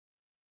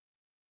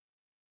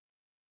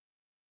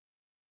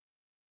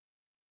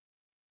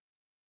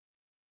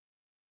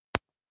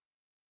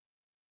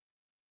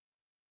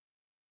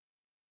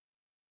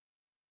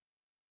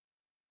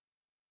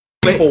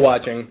people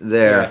watching.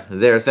 There.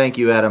 Thank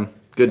you, Adam.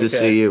 Good to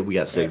see you. We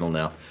got signal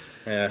now.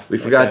 Yeah. We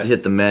forgot to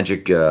hit the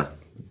magic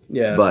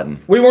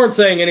button. We weren't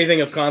saying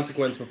anything of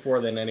consequence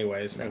before then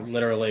anyways.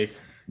 Literally.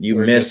 You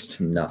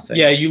missed nothing.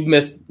 Yeah, you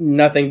missed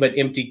nothing but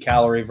empty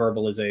calorie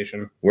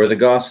verbalization. We're the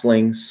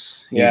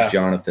Gosslings. He's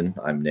Jonathan.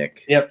 I'm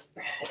Nick. Yep.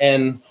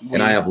 And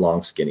I have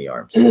long, skinny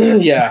arms.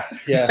 yeah.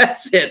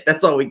 That's it.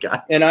 That's all we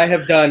got. And I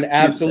have done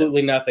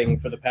absolutely nothing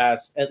for the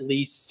past at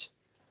least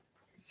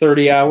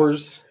 30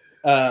 hours.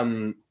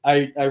 I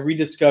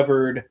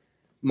rediscovered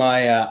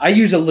my I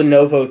use a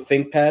Lenovo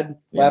ThinkPad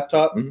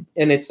laptop, and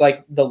it's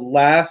like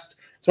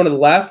it's one of the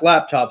last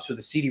laptops with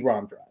a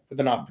CD-ROM drive, with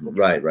an optical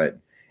drive. Right.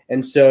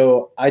 And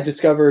so I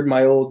discovered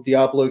my old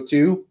Diablo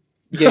 2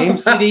 game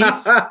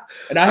CDs,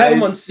 and I have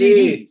them on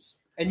CDs.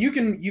 And you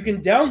can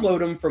download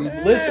them from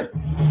Blizzard,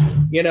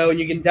 and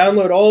you can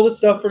download all the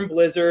stuff from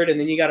Blizzard, and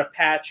then you got to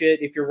patch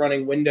it if you're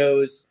running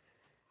Windows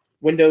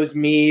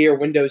Me or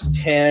Windows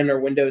 10 or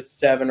Windows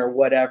 7 or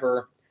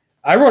whatever.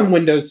 I run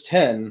Windows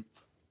 10,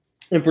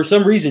 and for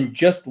some reason,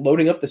 just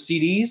loading up the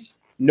CDs,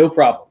 no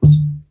problems.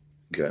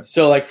 Good.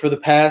 So like for the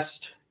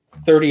past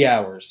 30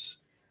 hours,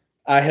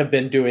 I have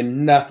been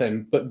doing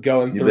nothing but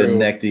going through. You've been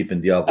neck deep in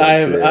Diablo. I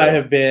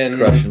have been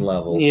crushing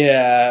levels.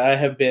 Yeah, I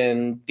have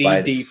been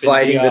deep in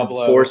fighting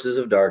Diablo. The forces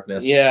of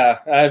darkness. Yeah,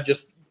 I've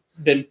just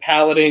been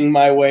palleting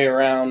my way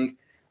around,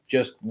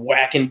 just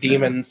whacking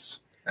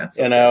demons. That's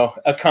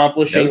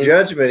accomplishing. No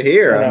judgment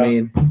here. I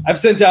mean, I've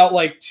sent out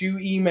like 2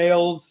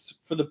 emails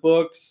for the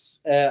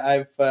books.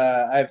 I've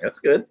that's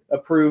good.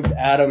 Approved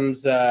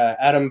Adam's.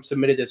 Adam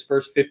submitted his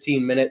first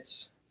 15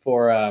 minutes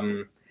for.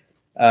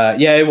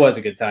 It was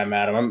a good time,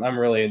 Adam. I'm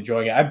really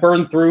enjoying it. I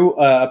burned through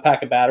a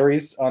pack of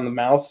batteries on the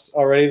mouse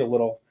already, the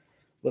little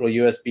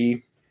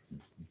USB,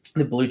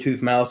 the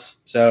Bluetooth mouse.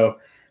 So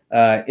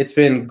it's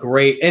been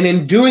great. And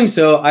in doing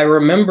so, I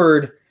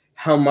remembered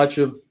how much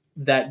of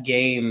that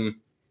game,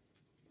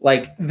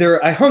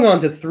 I hung on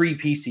to 3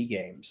 PC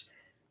games,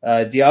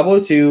 Diablo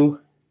 2,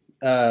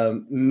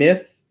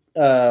 Myth,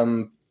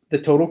 the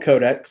Total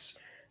Codex,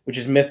 which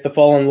is Myth, the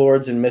Fallen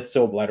Lords, and Myth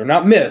Soulblighter.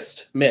 Not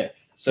Myst,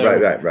 Myth. So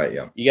right,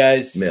 yeah. You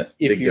guys, Myth,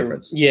 big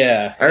difference.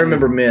 Yeah. I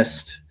remember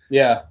Myst.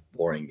 Yeah.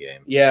 Boring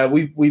game. Yeah,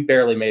 we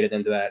barely made it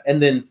into that.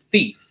 And then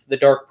Thief, the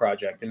Dark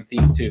Project, and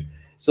Thief 2.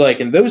 So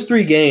in those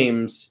 3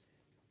 games,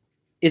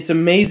 it's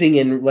amazing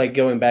in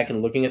going back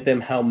and looking at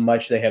them how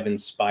much they have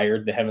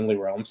inspired the Heavenly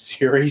Realms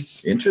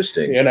series.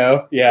 Interesting.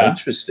 Yeah.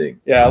 Interesting.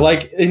 Yeah,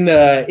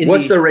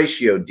 what's the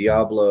ratio?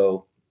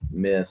 Diablo,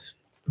 Myth,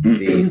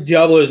 Thief?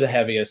 Diablo is the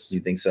heaviest. You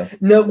think so?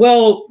 No,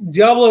 well,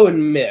 Diablo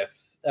and Myth.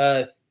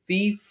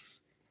 Thief,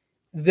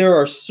 there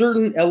are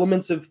certain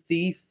elements of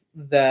Thief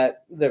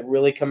that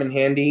really come in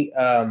handy.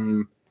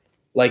 I'm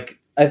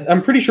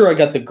pretty sure I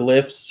got the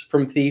glyphs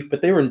from Thief,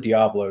 but they were in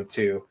Diablo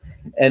too.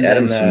 And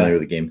Adam's familiar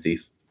with the game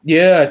Thief.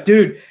 Yeah,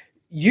 dude,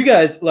 you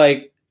guys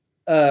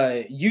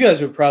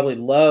would probably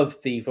love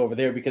Thief over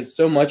there because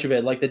so much of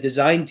it, the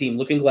design team,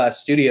 Looking Glass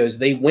Studios,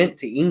 they went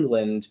to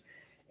England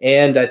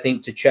and I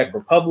think to Czech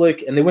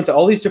Republic, and they went to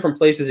all these different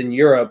places in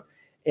Europe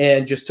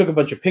and just took a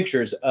bunch of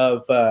pictures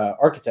of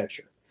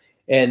architecture.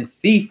 And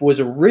Thief was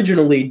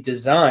originally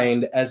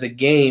designed as a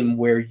game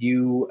where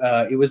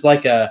it was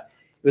like a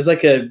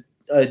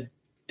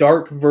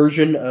dark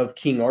version of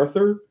King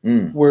Arthur,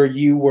 where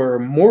you were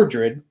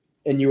Mordred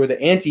and you were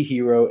the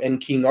anti-hero,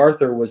 and King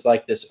Arthur was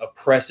like this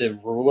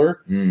oppressive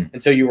ruler.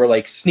 And so you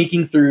were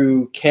sneaking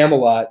through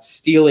Camelot,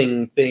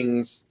 stealing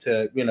things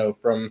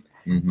from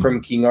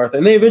King Arthur.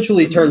 And they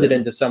eventually turned it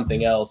into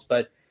something else.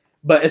 But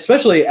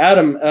especially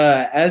Adam,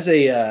 as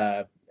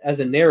a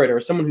narrator,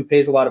 someone who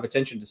pays a lot of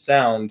attention to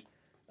sound,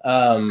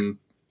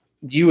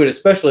 you would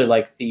especially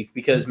like Thief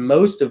because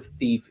most of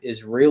Thief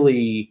is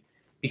really,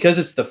 because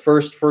it's the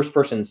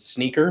first-person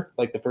sneaker,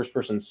 the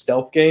first-person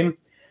stealth game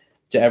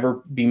to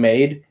ever be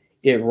made,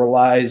 it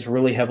relies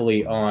really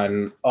heavily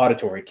on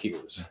auditory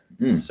cues.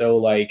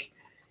 So,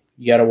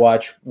 you got to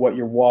watch what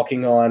you're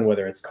walking on,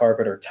 whether it's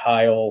carpet or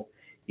tile.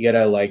 You got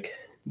to,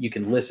 you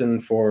can listen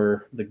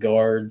for the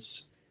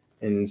guards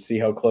and see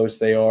how close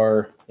they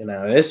are.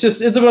 It's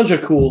a bunch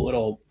of cool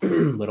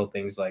little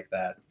things like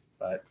that.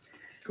 But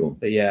cool.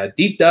 But yeah,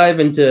 deep dive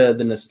into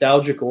the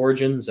nostalgic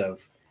origins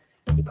of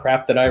the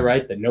crap that I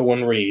write that no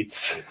one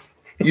reads.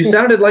 You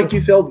sounded like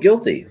you felt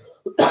guilty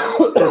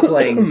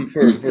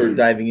for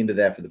diving into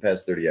that for the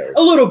past 30 hours.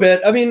 A little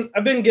bit. I mean,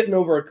 I've been getting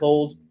over a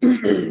cold,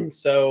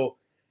 so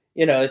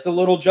it's a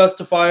little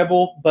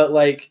justifiable. But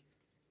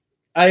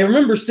I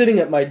remember sitting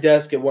at my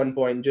desk at one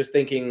point and just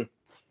thinking,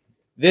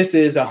 this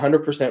is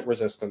 100%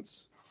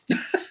 resistance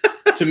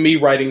to me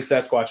writing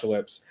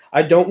Sasquatchalypse.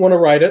 I don't want to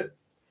write it.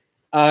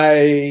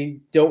 I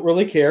don't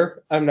really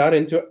care. I'm not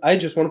into it. I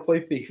just want to play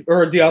Thief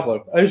or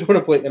Diablo. I just want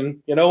to play.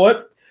 And you know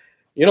what?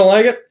 You don't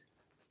like it?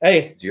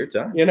 Hey, it's your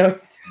time.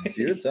 It's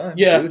your time.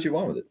 Yeah. Do what you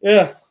want with it.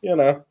 Yeah.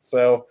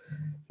 So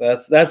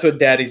that's what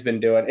Daddy's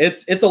been doing.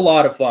 It's a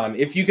lot of fun.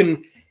 If you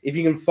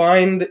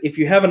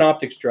have an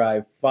optics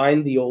drive,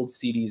 find the old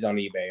CDs on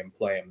eBay and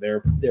play them.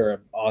 They're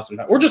an awesome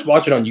time. Or just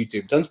watch it on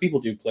YouTube. Tons of people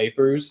do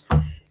playthroughs.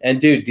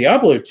 And dude,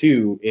 Diablo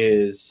 2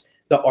 is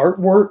the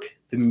artwork,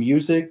 the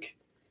music,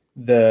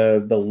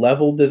 the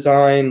level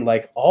design,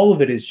 like all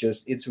of it is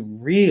just, it's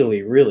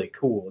really, really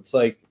cool. It's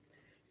like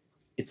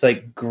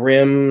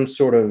grim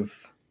sort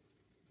of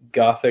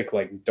gothic,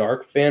 like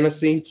dark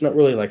fantasy. It's not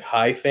really like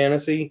high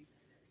fantasy.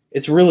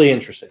 It's really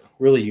interesting,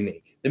 really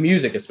unique. The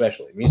music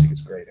especially. The music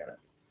is great in it.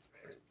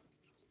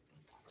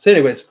 So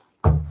anyways,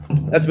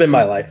 that's been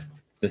my life.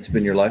 That's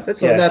been your life.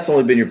 That's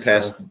only been your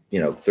past,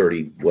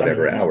 30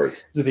 whatever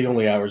hours. These are the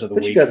only hours of the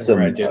week you got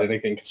where I did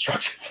anything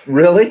constructive.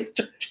 Really?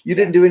 You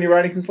didn't do any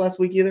writing since last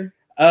week either?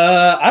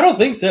 I don't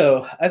think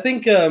so. I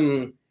think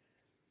I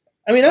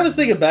was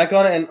thinking back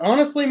on it, and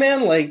honestly,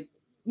 man, like,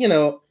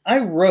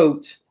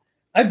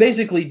 I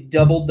basically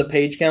doubled the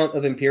page count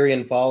of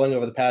Empyrean Falling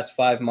over the past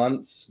 5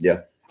 months.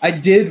 Yeah. I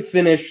did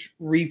finish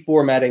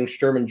reformatting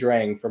Sturm and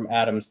Drang from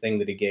Adam's thing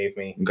that he gave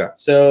me. Okay.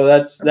 So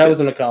that was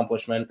an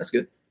accomplishment. That's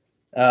good.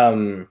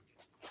 But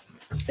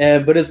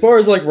as far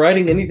as like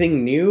writing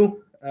anything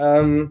new,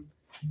 no,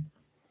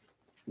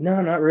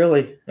 not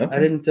really. Okay. I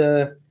didn't.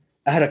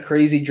 I had a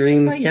crazy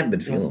dream. Well, you haven't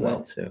been feeling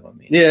well too.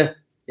 Yeah.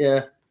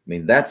 I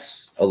mean,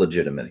 that's a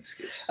legitimate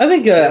excuse. I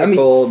think. You're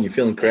cold. And you're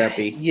feeling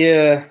crappy.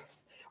 Yeah.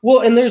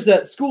 Well, and there's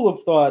that school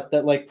of thought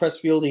that like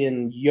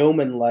Pressfieldian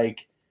yeoman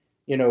like,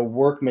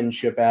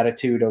 workmanship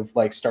attitude of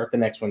like start the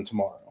next one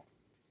tomorrow,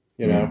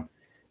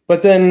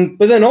 But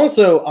then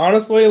also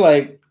honestly,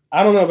 like,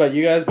 I don't know about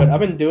you guys, but I've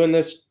been doing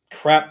this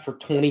crap for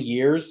 20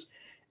 years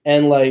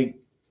and like,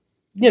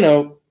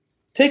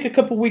 take a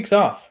couple weeks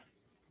off,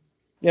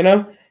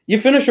 you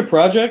finish a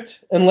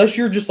project, unless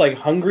you're just like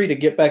hungry to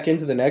get back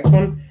into the next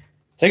one,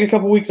 take a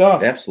couple weeks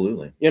off.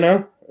 Absolutely.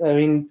 I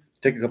mean,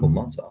 take a couple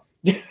months off.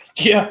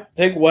 Yeah.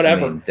 Take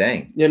whatever. I mean,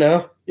 dang.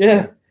 Yeah.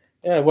 Yeah.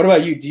 What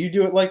about you? Do you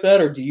do it like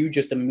that, or do you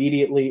just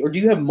immediately, or do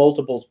you have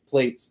multiple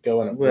plates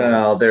going at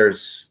Well,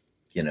 there's,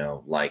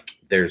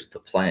 there's the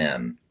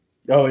plan.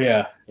 Oh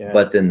yeah.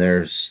 But then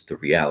there's the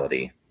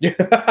reality.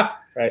 Yeah.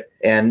 Right.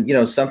 And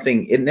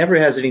it never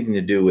has anything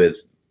to do with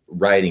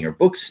writing or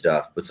book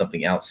stuff, but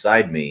something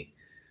outside me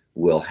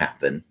will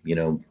happen.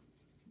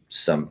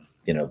 Some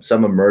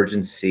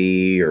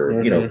emergency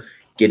or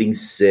getting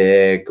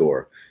sick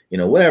or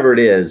whatever it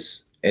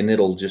is. And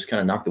it'll just kind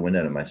of knock the wind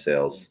out of my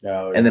sails.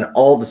 Oh, yeah. And then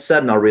all of a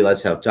sudden I'll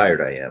realize how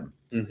tired I am.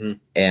 Mm-hmm.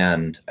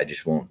 And I'll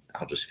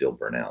just feel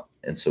burnout.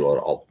 And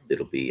so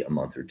it'll be a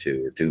month or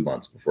 2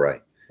 months before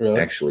I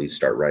actually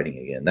start writing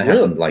again. That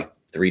happened like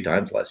 3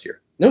 times last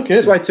year. No kidding.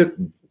 That's why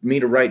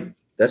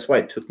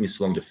it took me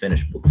so long to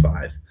finish book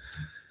 5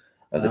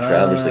 of the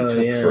Travelers. It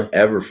took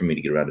forever for me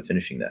to get around to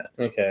finishing that.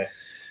 Okay.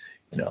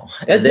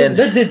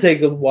 That did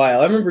take a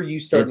while. I remember you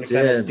starting to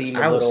kind of seem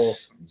a little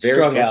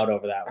strung out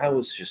over that one. I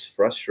was just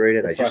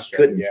frustrated. I just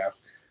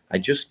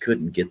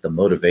couldn't get the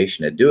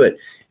motivation to do it.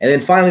 And then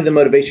finally the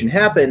motivation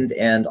happened,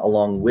 and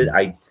along with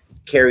I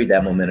carried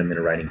that momentum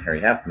into writing Harry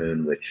Half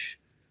Moon, which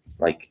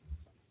I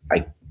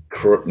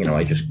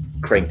just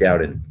cranked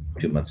out in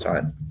 2 months'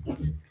 time.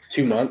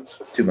 2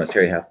 months? 2 months,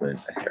 Harry Half Moon.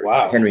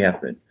 Wow. Henry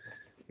Half Moon.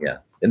 Yeah.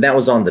 And that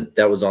was on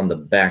the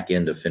back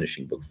end of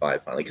finishing book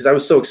 5 finally, because I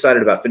was so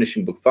excited about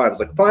finishing book 5. I was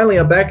like, finally,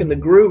 I'm back in the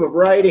groove of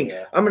writing.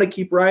 Yeah. I'm going to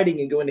keep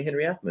writing and go into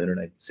Henry Half Moon, and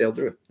I sailed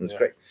through it. It was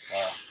great.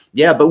 Wow.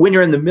 Yeah, but when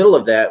you're in the middle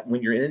of that,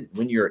 when you're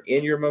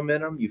in your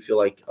momentum, you feel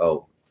like,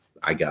 oh,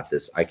 I got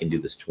this. I can do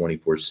this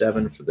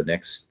 24/7 for the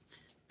next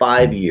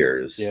 5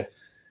 years. Yeah,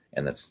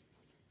 and that's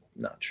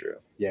not true.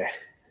 Yeah,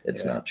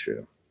 it's not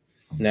true.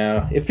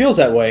 No, it feels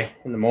that way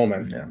in the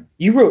moment. Yeah,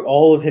 you wrote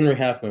all of Henry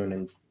Half Moon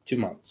in 2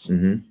 months.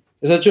 Mm-hmm.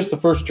 Is that just the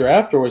first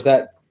draft, or was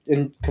that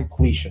in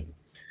completion,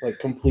 like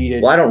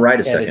completed? Well, I don't write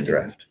a second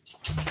draft.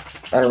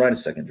 I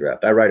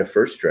write a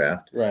first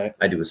draft. Right.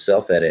 I do a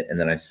self-edit, and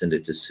then I send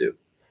it to Sue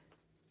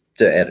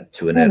to edit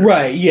to an editor.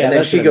 Right. Yeah. And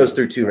then she goes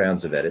through 2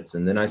 rounds of edits,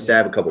 and then I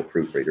have a couple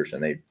proofreaders,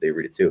 and they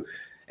read it too,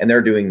 and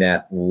they're doing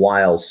that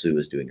while Sue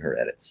is doing her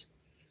edits.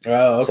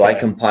 Oh. Okay. So I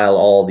compile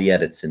all the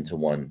edits into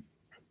one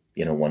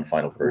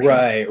final version.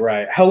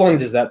 Right. How long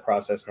does that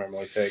process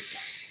normally take?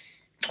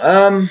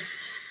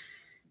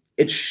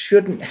 It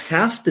shouldn't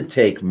have to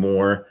take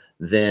more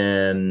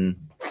than,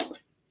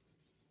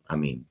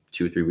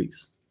 2 or 3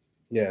 weeks.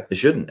 Yeah. It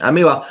shouldn't.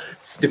 Well,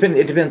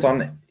 it depends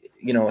on,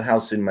 how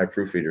soon my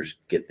proofreaders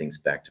get things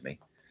back to me.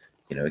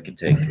 It could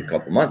take a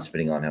couple months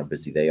depending on how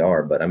busy they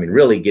are. But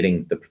really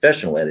getting the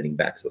professional editing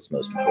back is what's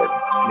most important.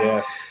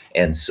 Yeah.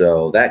 And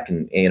so that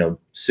can,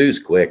 Sue's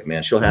quick,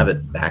 man. She'll have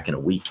it back in a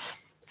week.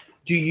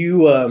 Do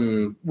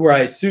you,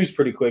 Sue's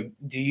pretty quick.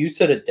 Do you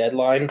set a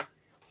deadline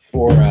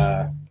for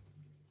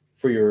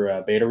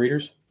your beta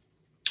readers?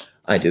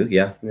 I do,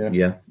 yeah.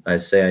 I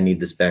say I need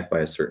this back by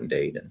a certain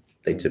date, and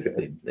they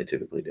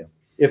typically do.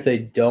 If they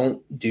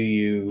don't, do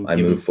you? I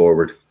move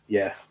forward.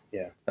 Yeah.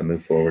 I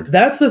move forward.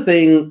 That's the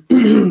thing.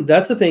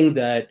 That's the thing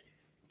that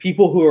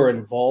people who are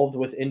involved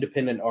with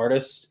independent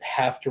artists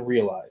have to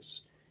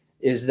realize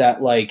is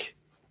that like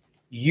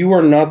you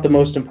are not the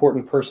most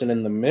important person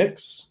in the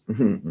mix.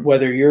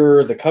 Whether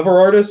you're the cover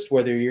artist,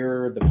 whether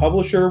you're the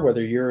publisher,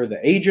 whether you're the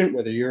agent,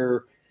 whether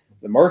you're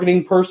the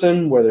marketing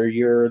person, whether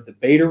you're the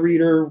beta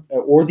reader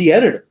or the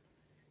editor.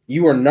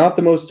 You are not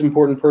the most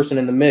important person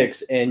in the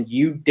mix, and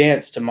you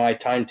dance to my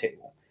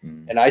timetable.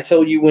 And I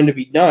tell you when to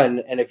be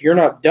done, and if you're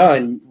not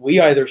done, we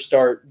either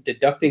start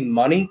deducting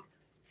money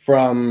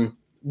from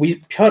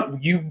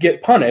you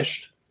get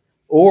punished,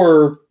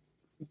 or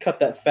cut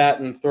that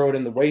fat and throw it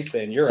in the waste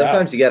bin.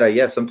 Sometimes out. you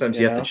gotta, sometimes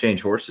you have to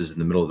change horses in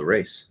the middle of the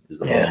race, is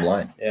the bottom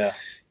line. Yeah.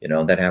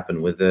 That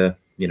happened with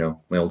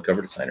my old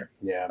cover designer.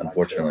 Yeah.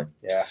 Unfortunately.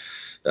 Yeah.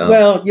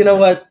 Well, you know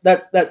what?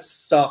 That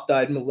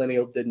soft-eyed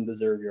millennial didn't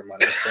deserve your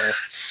money. So.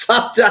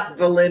 Soft-eyed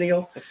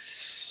millennial.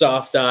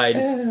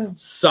 Soft-eyed,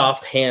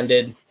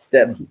 soft-handed.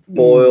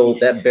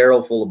 That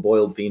barrel full of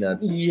boiled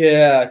peanuts.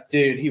 Yeah,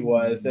 dude, he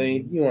was. I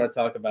mean, you want to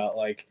talk about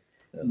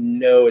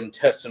no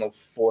intestinal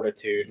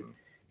fortitude.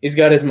 He's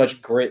got as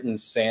much grit and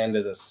sand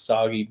as a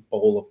soggy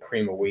bowl of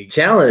cream of wheat.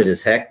 Talented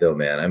as heck, though,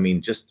 man. I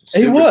mean, just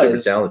super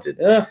talented.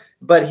 Yeah.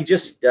 But he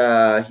just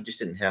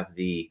didn't have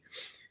he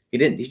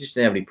just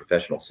didn't have any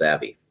professional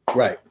savvy.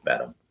 Right.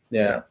 About him.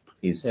 Yeah.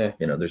 He's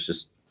there's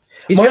just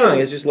he's young.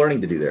 He's just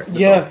learning to do there.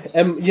 That's all.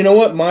 And you know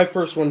what? My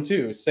first one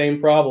too. Same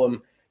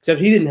problem. Except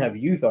he didn't have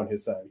youth on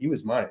his side. He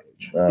was my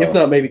age, if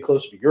not maybe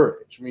closer to your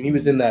age. I mean, he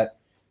was in that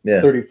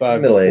 35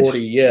 middle to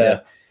 40. Age.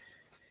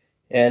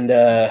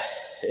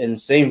 And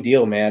same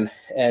deal, man.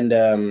 And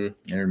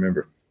I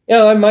remember.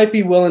 Yeah, I might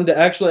be willing to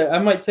I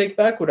might take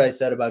back what I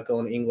said about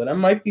going to England. I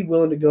might be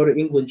willing to go to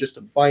England just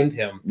to find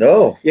him.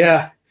 No.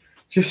 Yeah,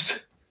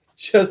 just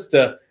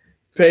to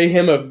pay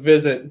him a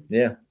visit.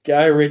 Yeah,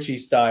 Guy Ritchie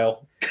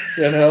style.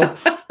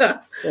 I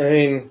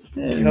mean,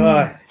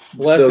 God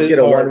bless his get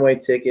a heart. one-way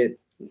ticket.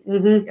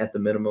 At the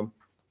minimum.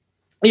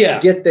 Yeah.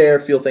 Get there,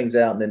 feel things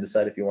out, and then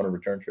decide if you want a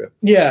return trip.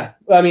 Yeah.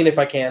 I mean, if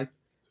I can,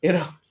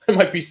 I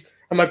might be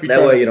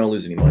that way you don't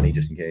lose any money,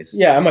 just in case.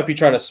 Yeah, I might be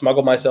trying to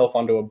smuggle myself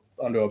onto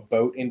a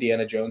boat,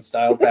 Indiana Jones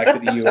style, back to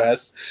the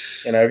U.S.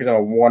 Because I'm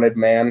a wanted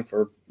man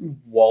for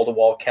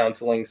wall-to-wall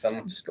counseling. So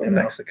I'm just going to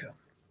Mexico.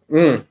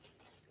 I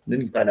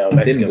know.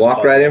 Didn't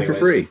walk right in for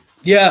free.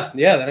 Yeah.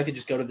 Then I could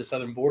just go to the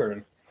southern border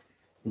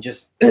and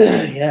just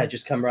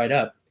just come right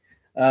up.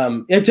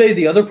 I'll tell you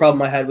the other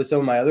problem I had with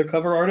some of my other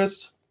cover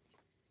artists,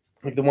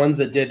 like the ones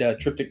that did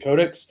Triptych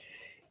Codex,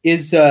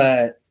 is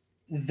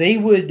they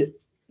would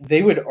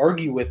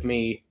argue with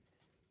me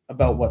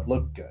about what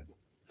looked good.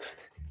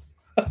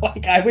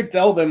 Like I would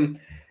tell them,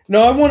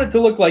 no, I want it to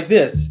look like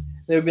this.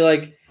 They would be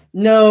like,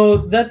 no,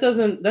 that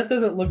doesn't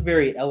look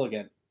very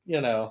elegant.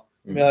 I'd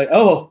be like,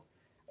 well,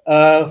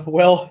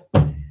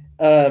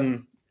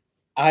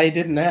 I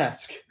didn't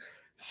ask,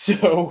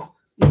 so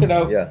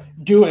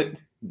do it.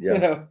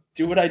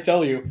 Do what I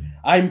tell you.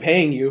 I'm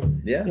paying you.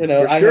 Yeah,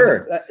 for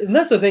sure. And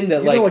that's the thing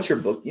that know what you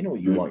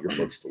want your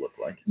books to look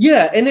like.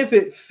 Yeah, and if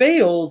it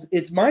fails,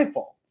 it's my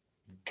fault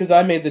because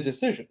I made the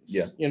decisions.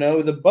 Yeah,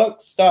 the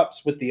buck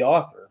stops with the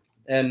author,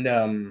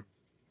 and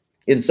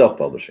in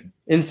self-publishing.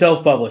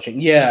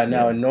 Yeah.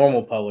 Now in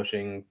normal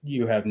publishing,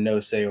 you have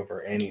no say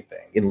over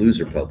anything. In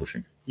loser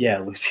publishing.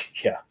 Yeah,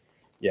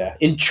 yeah.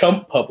 In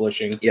chump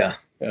publishing. Yeah.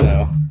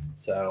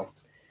 So.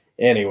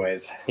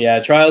 Anyways,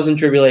 trials and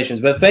tribulations.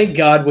 But thank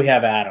God we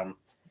have Adam,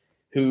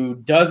 who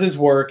does his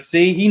work.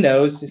 See, he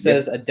knows. He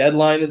says a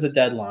deadline is a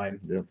deadline.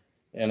 Yep.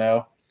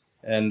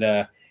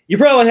 And you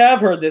probably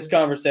have heard this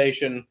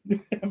conversation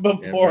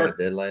before.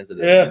 Deadline's a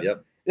deadline.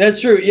 Yep.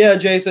 That's true. Yeah,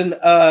 Jason.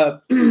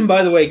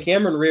 By the way,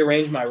 Cameron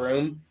rearranged my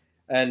room,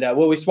 and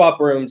we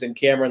swapped rooms, and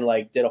Cameron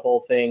did a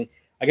whole thing.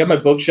 I got my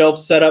bookshelf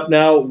set up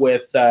now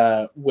with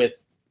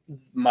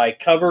my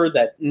cover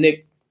that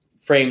Nick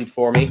framed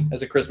for me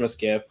as a Christmas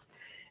gift.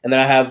 And then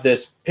I have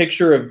this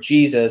picture of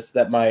Jesus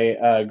that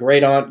my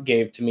great aunt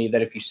gave to me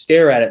that if you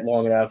stare at it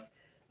long enough,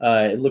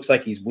 it looks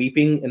like he's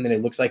weeping, and then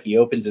it looks like he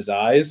opens his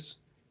eyes.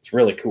 It's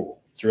really cool.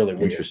 It's really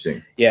weird.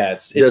 Interesting. Yeah.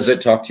 Does it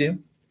talk to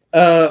you?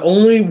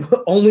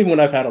 Only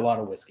when I've had a lot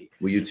of whiskey.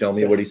 Will you tell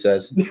me what he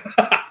says?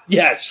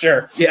 Yeah,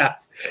 sure. Yeah.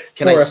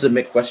 Can I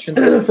submit questions?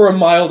 For a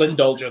mild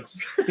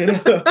indulgence.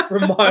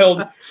 For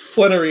mild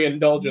plenary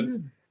indulgence.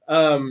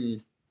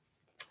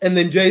 And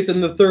then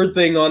Jason, the third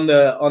thing on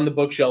the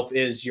bookshelf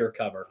is your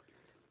cover,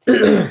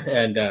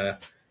 and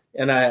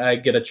I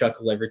get a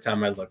chuckle every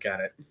time I look at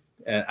it.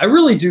 And I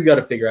really do got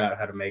to figure out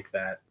how to make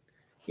that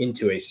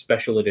into a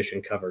special edition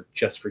cover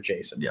just for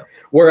Jason. Yeah,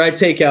 where I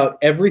take out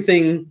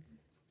everything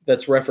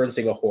that's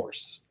referencing a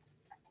horse,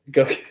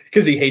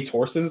 because he hates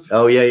horses.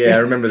 Oh yeah, I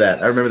remember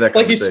that. I remember that.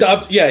 Like he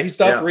stopped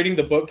reading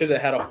the book because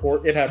it had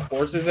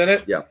horses in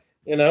it. Yeah,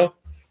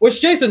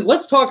 Which Jason,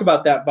 let's talk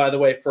about that by the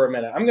way for a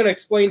minute. I'm going to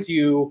explain to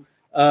you.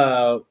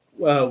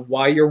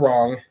 Why you're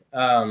wrong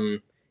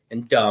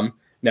and dumb.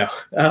 No.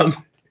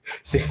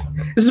 See,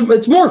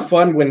 it's more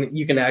fun when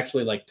you can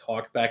actually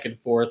talk back and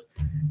forth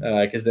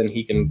because then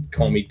he can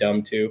call me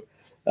dumb too.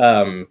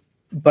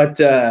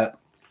 But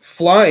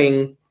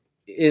flying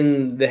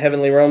in the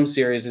Heavenly Realm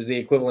series is the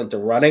equivalent to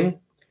running.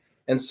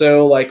 And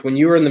so when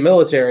you were in the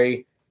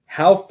military,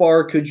 how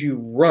far could you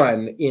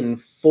run in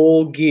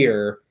full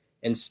gear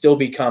and still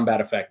be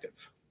combat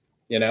effective?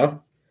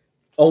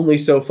 Only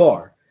so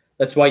far.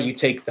 That's why you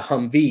take the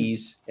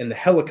Humvees and the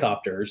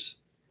helicopters,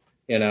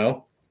 you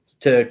know,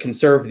 to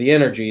conserve the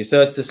energy.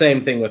 So it's the same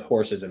thing with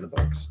horses in the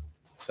books.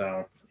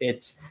 So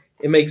it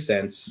makes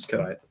sense.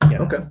 Okay. But, you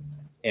know, Okay.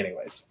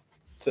 anyways,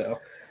 so.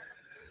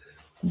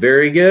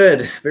 Very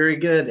good. Very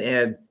good.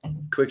 And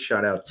quick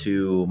shout out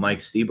to Mike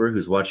Stieber,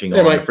 who's watching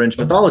on the French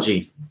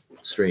Mythology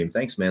stream.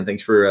 Thanks, man.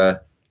 Thanks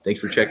for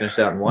checking us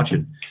out and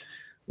watching.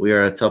 We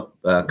are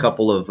a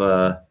couple of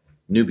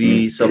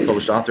newbie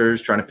self-published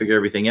authors trying to figure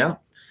everything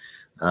out.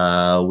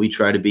 We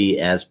try to be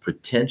as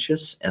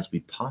pretentious as we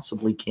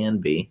possibly can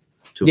be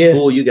to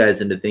fool you guys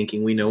into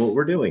thinking we know what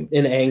we're doing.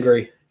 And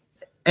angry.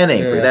 Yeah.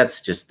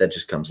 That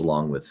just comes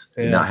along with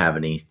not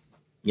having any,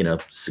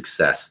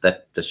 success.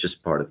 That's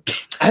just part of the game.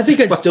 I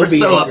think I'd still be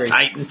so angry.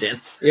 Uptight and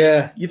tense.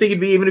 Yeah. You think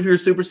it'd be, even if you were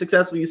super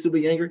successful, you'd still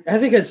be angry? I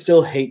think I'd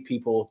still hate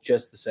people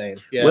just the same.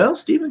 Yeah. Well,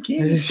 Stephen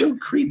King is still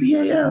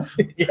creepy AF.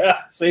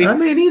 Yeah. See, I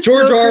mean, he's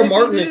George R. R.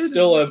 Martin is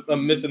still a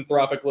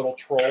misanthropic little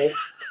troll.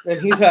 And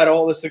he's had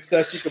all the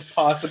success you could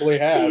possibly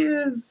have. He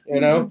is.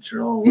 You know? He's a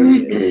troll.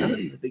 I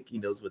don't think he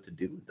knows what to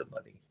do with the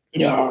money.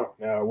 No.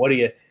 What do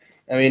you...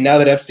 I mean, now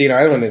that Epstein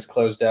Island is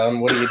closed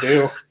down, what do you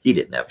do? He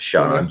didn't have a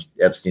shot on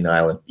Epstein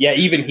Island. Yeah,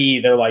 even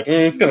they're like,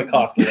 it's going to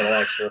cost a little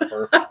extra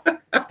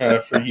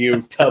for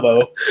you,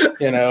 Tubbo.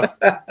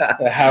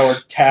 The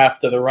Howard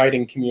Taft of the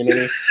writing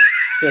community.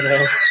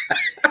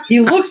 He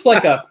looks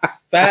like a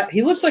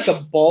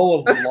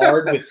ball of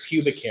lard with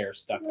pubic hair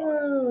stuck on.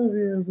 Oh,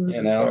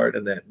 yeah, hard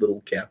in that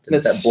little cap.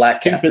 That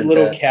black stupid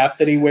little cap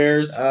that he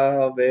wears.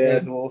 Oh man,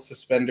 his little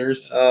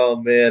suspenders. Oh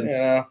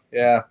man,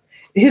 yeah.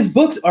 His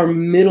books are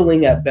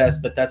middling at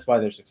best, but that's why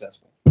they're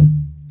successful.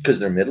 Because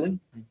they're middling?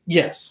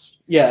 Yes.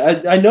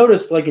 Yeah, I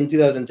noticed like in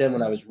 2010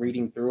 when I was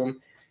reading through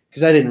them,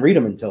 because I didn't read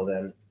them until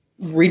then,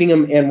 reading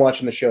them and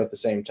watching the show at the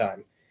same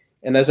time.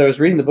 And as I was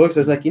reading the books,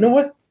 I was like, you know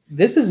what?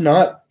 This is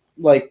not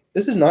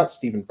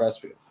Stephen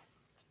Pressfield.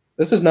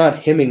 This is not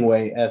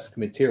Hemingway-esque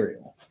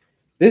material.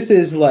 This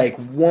is like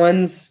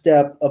one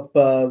step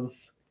above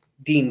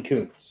Dean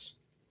Koontz.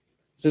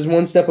 This is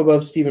one step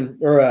above Stephen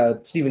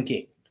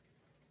King.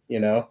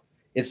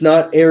 It's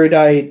not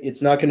erudite.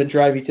 It's not going to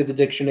drive you to the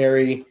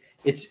dictionary.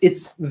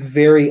 It's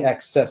very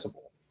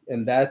accessible,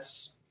 and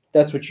that's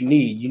what you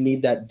need. You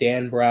need that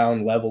Dan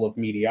Brown level of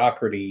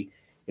mediocrity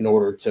in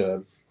order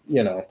to,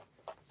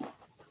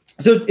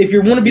 So if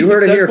you want to be successful,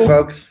 heard it here,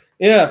 folks.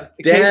 Yeah,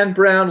 Dan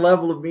Brown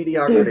level of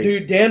mediocrity,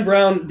 dude. Dan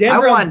Brown. I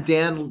want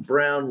Dan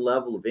Brown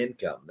level of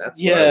income. That's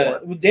what I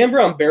want. Dan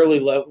Brown barely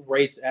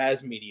rates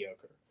as mediocre.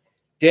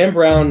 Dan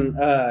Brown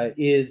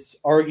is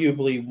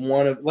arguably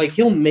one of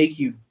he'll make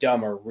you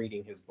dumber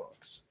reading his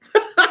books.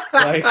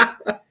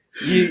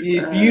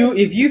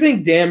 If you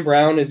think Dan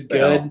Brown is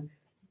good,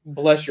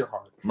 bless your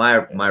heart.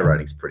 My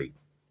writing's pretty,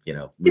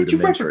 But you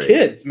write for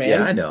kids, man.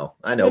 Yeah, I know.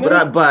 But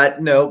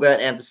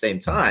at the same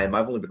time,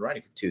 I've only been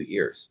writing for 2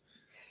 years.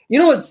 You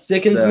know what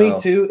sickens me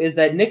too is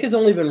that Nick has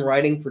only been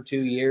writing for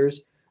 2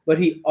 years, but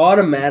he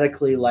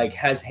automatically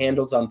has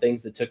handles on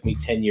things that took me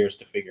 10 years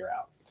to figure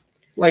out.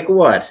 Like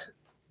what?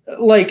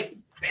 Like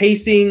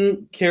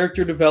pacing,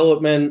 character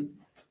development,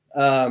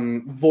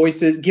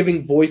 voices,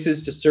 giving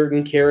voices to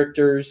certain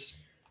characters.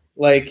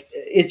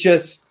 It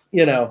just,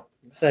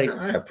 it's like,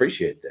 I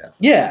appreciate that.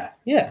 Yeah.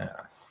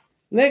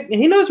 Nick,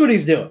 he knows what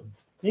he's doing.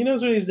 And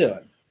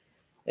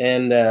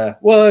I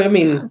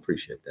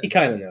appreciate that. He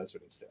kind of knows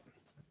what he's doing.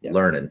 Yeah.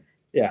 Learning.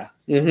 Yeah.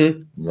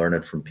 Mm-hmm.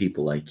 Learning from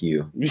people like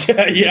you.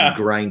 Yeah.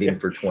 Grinding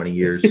for 20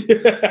 years.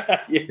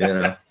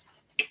 Yeah.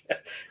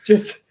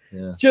 Just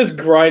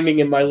grinding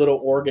in my little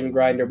organ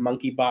grinder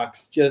monkey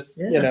box,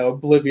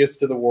 oblivious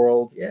to the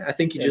world. Yeah, I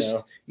think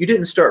you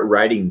didn't start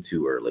writing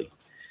too early,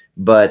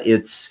 but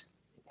it's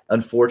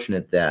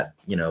unfortunate that,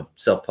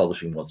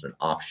 self-publishing wasn't an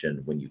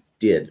option when you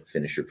did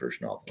finish your first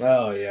novel.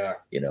 Oh yeah.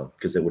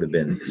 Because it would have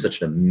been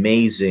such an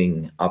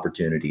amazing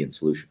opportunity and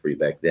solution for you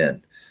back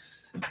then.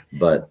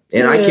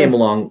 I came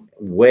along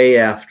way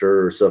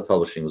after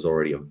self-publishing was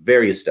already a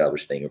very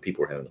established thing, where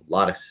people were having a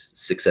lot of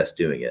success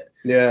doing it.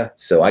 Yeah.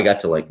 So I got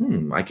to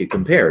I could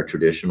compare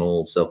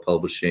traditional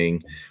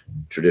self-publishing.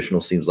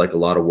 Traditional seems like a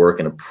lot of work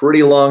and a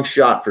pretty long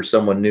shot for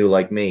someone new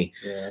like me.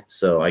 Yeah.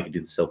 So I could do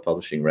the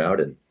self-publishing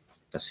route, and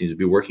that seems to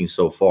be working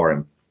so far.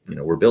 And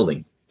we're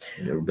building.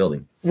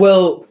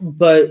 Well,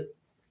 but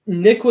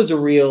Nick was a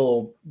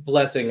real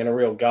blessing and a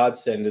real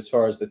godsend as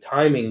far as the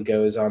timing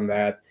goes on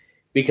that,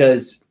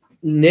 because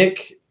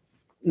Nick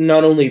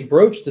not only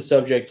broached the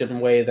subject in a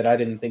way that I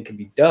didn't think could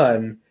be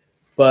done,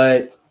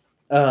 but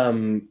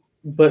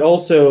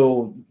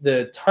also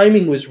the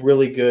timing was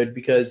really good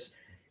because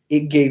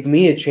it gave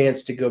me a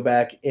chance to go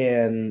back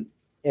and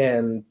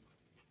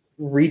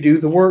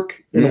redo the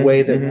work in a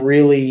way that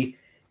really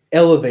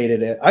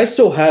elevated it. I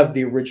still have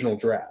the original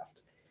draft.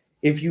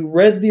 If you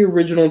read the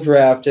original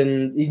draft,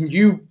 and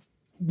you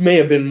may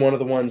have been one of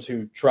the ones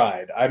who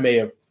tried, I may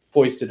have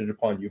foisted it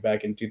upon you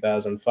back in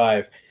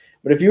 2005.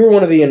 But if you were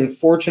one of the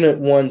unfortunate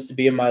ones to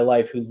be in my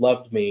life who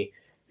loved me,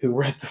 who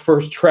read the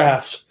first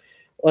draft,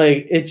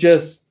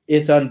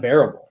 it's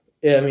unbearable.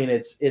 I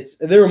mean,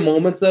 there are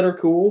moments that are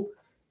cool,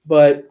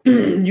 But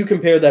you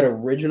compare that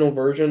original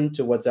version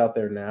to what's out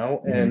there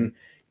now, and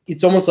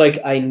it's almost like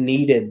I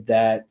needed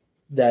that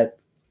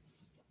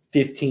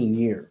 15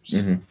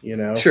 years, you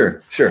know?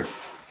 Sure.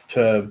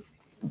 To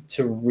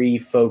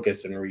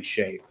refocus and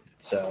reshape.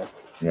 So,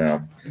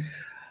 yeah.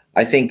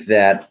 I think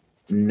that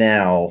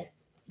now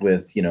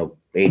with,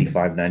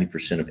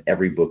 85-90% of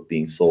every book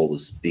being sold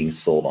is being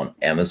sold on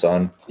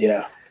Amazon.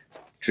 Yeah.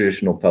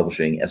 Traditional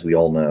publishing, as we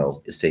all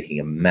know, is taking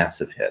a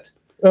massive hit.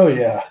 Oh,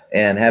 yeah.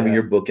 And having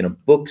your book in a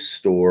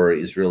bookstore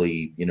is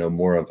really,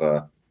 more of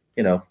a,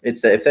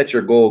 it's if that's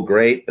your goal,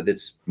 great, but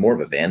it's more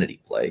of a vanity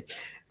play.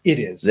 It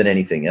is. Than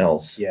anything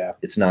else. Yeah.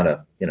 It's not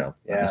a, not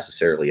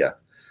necessarily a,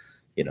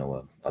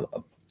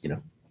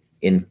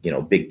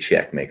 big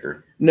check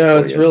maker. No,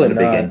 it's really not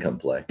a big income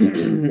play.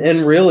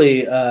 And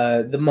really,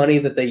 the money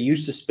that they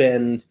used to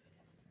spend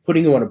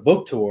putting you on a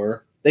book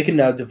tour, they can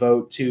now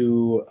devote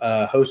to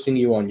hosting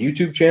you on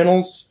YouTube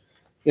channels,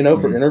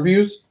 for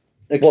interviews.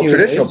 Well,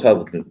 traditional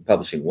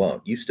publishing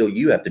won't.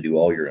 You have to do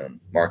all your own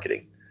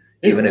marketing.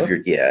 Even if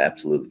you're,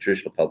 absolutely.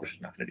 Traditional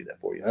publisher's not going to do that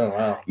for you. Oh,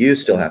 wow. You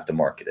still have to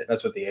market it.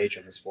 That's what the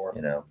agent is for.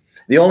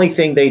 The only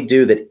thing they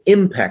do that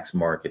impacts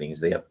marketing is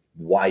they have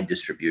wide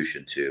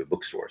distribution to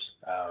bookstores.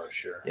 Oh,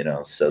 sure.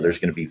 So there's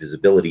going to be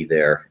visibility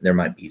there. There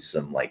might be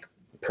some like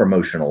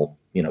promotional,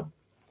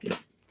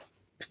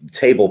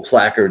 table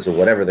placards or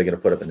whatever they're going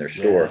to put up in their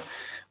store. Yeah.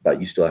 But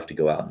you still have to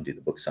go out and do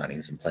the book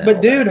signings and plan.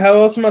 But dude, how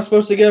else am I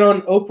supposed to get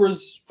on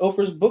Oprah's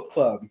book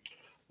club?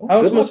 How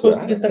else am I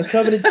supposed to get that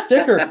coveted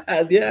sticker?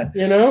 Yeah.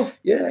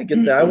 Yeah,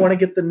 get that. I want to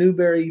get the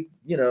Newbery,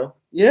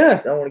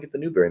 Yeah. I want to get the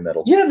Newbery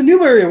medal. Yeah, the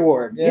Newbery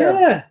Award.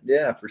 Yeah.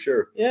 Yeah, for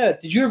sure. Yeah.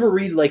 Did you ever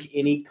read like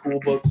any cool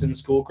books in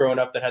school growing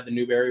up that had the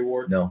Newbery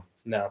Award? No.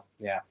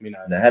 Yeah, me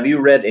neither. Now, have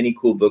you read any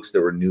cool books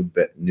that were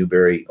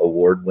Newbery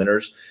Award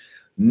winners?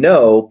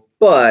 No,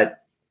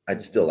 but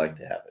I'd still like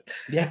to have it.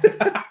 Yeah.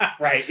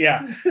 Right.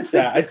 Yeah.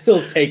 Yeah. I'd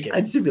still take it.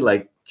 I'd still be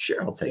like,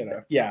 sure, I'll take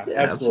that. Yeah,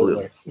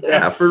 absolutely.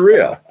 Yeah, for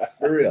real.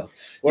 For real.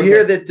 You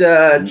hear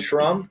that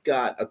Trump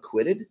got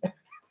acquitted?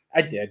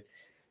 I did.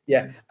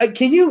 Yeah.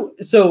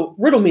 So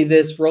riddle me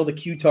this for all the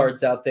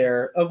Q-tards out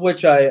there, of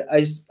which I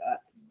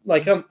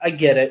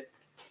get it,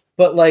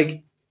 but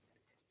like,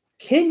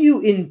 can you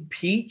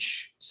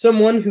impeach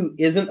someone who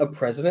isn't a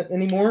president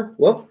anymore?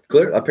 Well,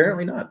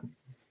 apparently not.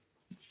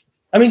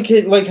 I mean,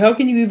 how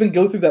can you even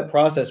go through that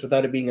process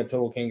without it being a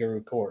total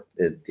kangaroo court?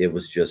 It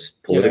was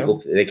just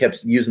political. They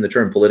kept using the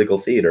term political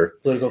theater.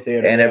 Political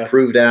theater. And it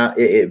proved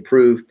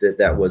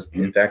that was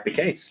in fact the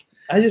case.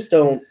 I just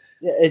don't.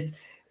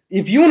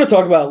 If you want to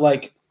talk about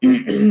like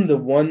the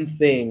one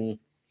thing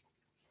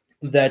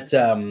that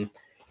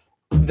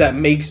that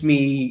makes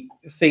me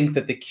think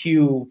that the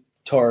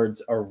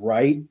Q-tards are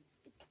right,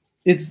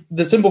 it's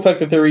the simple fact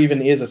that there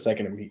even is a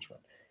second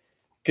impeachment.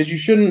 Because you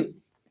shouldn't.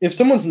 If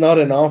someone's not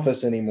in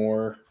office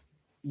anymore,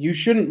 you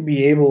shouldn't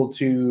be able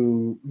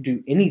to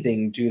do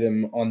anything to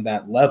them on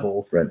that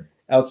level, right,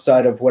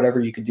 outside of whatever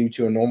you could do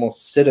to a normal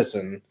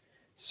citizen.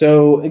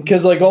 So,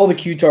 because like all the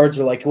Q-tards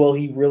are like, well,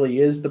 he really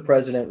is the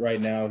president right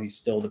now. He's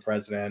still the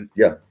president.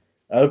 Yeah.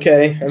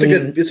 Okay. It's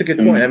a good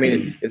point. I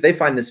mean, if they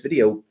find this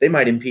video, they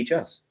might impeach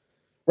us.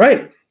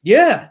 Right.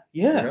 Yeah.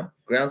 Yeah.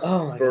 Grounds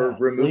for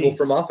removal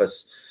from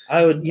office.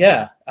 I would.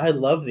 Yeah. I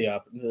love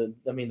the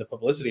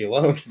publicity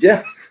alone.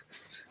 Yeah.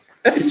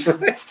 That's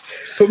right.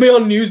 Put me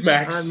on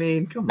Newsmax. I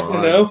mean, come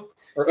on.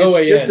 Or it's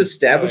OAN. just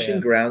establishing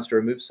grounds to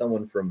remove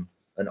someone from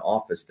an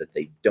office that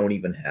they don't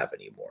even have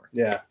anymore.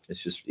 Yeah.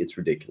 It's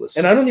ridiculous.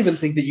 And I don't even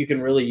think that you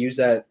can really use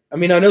that. I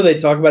mean, I know they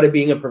talk about it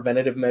being a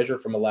preventative measure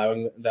from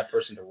allowing that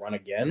person to run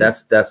again.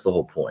 That's the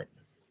whole point.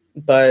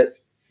 But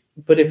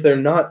if they're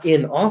not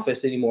in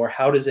office anymore,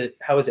 how is it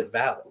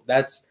valid?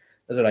 That's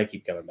what I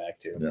keep coming back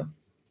to. Yeah.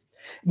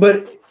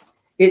 But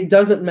it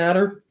doesn't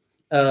matter.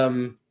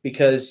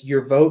 Because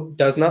your vote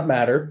does not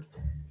matter.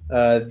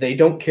 They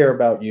don't care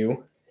about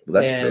you.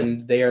 Well, that's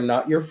true. They are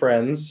not your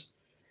friends.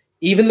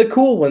 Even the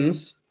cool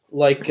ones,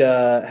 like,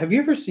 have you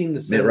ever seen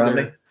the Mitt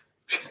Romney?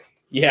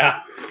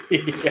 Yeah.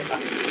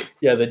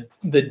 Yeah, the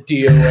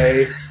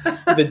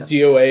DOA, the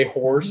DOA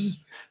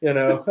horse,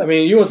 I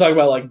mean, you want to talk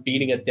about like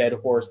beating a dead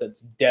horse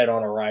that's dead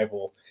on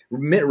arrival.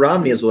 Mitt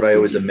Romney is what I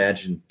always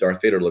imagined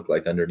Darth Vader looked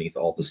like underneath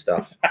all the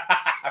stuff.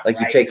 Like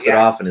he takes it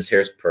off and his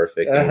hair's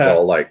perfect. And he's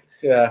all like,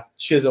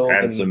 chiseled,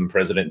 handsome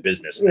president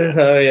businessman.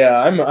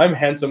 I'm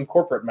handsome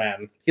corporate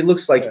man. He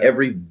looks like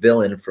every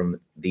villain from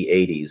the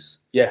 80s.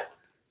 Yeah.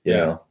 You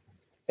know?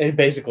 It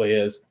basically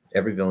is.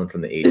 Every villain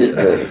from the 80s and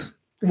 90s.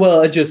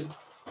 Well, it just,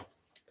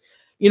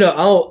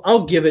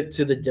 I'll give it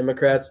to the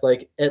Democrats.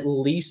 Like, at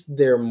least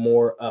they're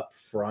more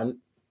upfront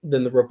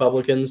than the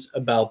Republicans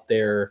about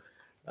their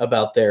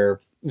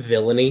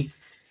villainy.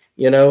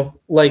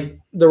 Like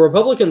the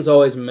Republicans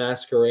always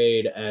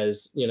masquerade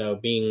as,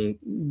 being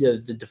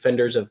the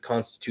defenders of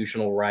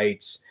constitutional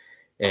rights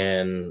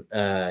and,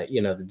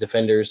 the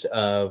defenders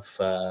of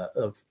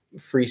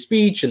free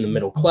speech and the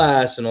middle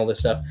class and all this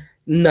stuff.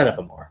 None of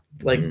them are.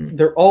 Like,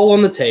 they're all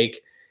on the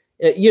take.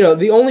 You know,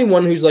 the only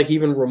one who's like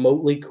even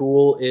remotely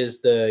cool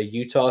is the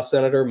Utah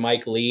Senator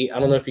Mike Lee. I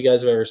don't know if you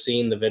guys have ever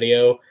seen the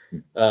video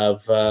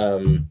of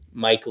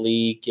Mike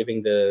Lee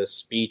giving the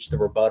speech, the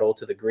rebuttal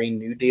to the Green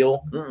New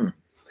Deal.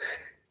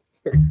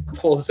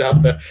 Pulls out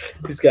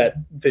he's got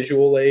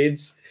visual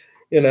aids.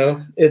 You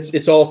know,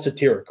 it's all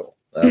satirical,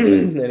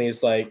 and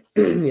he's like,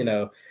 you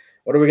know,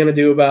 what are we gonna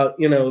do about,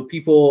 you know,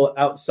 people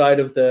outside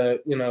of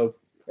the, you know,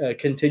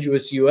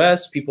 contiguous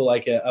U.S., people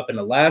like up in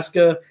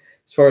Alaska.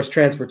 As far as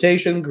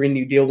transportation, Green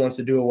New Deal wants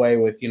to do away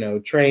with, you know,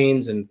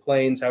 trains and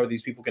planes. How are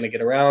these people going to get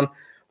around?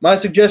 My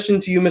suggestion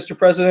to you, Mr.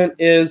 President,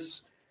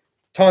 is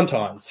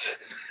tauntauns.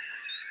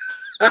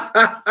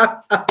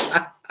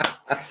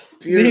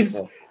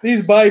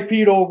 These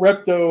bipedal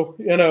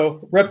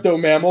repto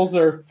mammals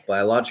are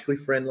biologically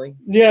friendly.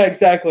 Yeah,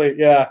 exactly.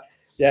 Yeah,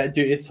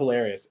 dude, it's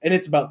hilarious, and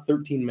it's about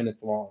 13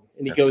 minutes long,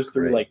 and he goes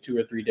through like 2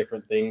 or 3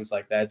 different things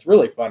like that. It's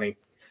really funny.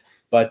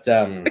 But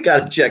I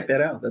gotta check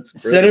that out. That's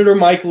brilliant. Senator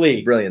Mike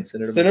Lee. Brilliant.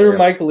 Senator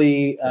Mike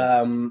Lee,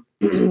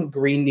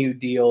 Green New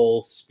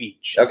Deal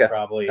speech. Okay.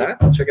 Probably. All right,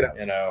 I'll check it out.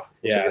 You know,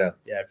 check it out.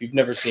 Yeah. If you've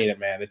never seen it,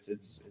 man,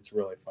 it's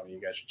really funny.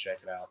 You guys should check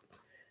it out.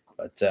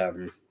 But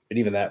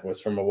even that was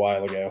from a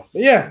while ago.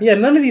 But yeah.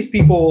 None of these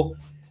people,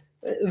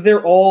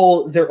 they're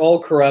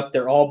all corrupt.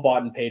 They're all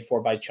bought and paid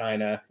for by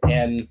China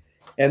and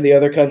the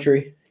other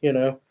country. You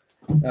know.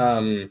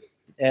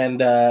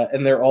 And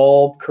they're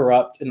all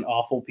corrupt and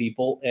awful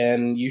people,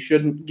 and you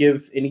shouldn't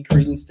give any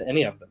credence to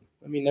any of them.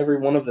 I mean, every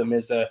one of them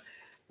is a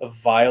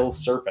vile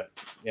serpent,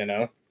 you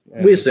know.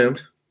 And, we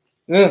assumed.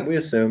 Yeah, we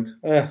assumed.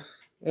 Yeah,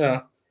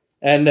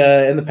 and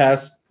in the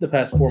past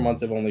 4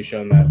 months have only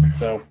shown that.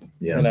 So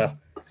you know,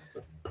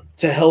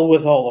 to hell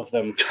with all of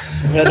them.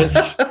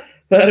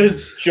 That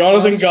is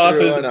Jonathan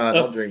Goss's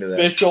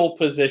official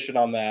position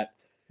on that.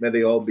 May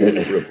they all be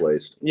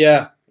replaced.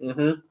 Yeah.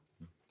 Mm-hmm.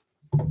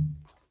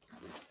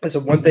 So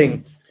one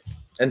thing,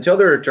 until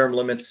there are term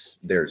limits,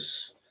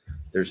 there's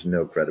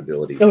no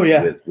credibility.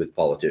 With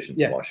politicians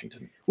in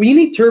Washington. Well, you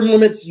need term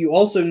limits. You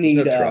also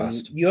need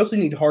trust. You also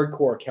need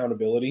hardcore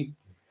accountability.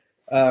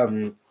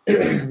 You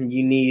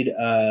need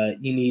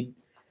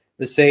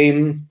the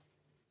same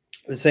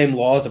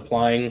laws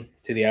applying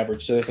to the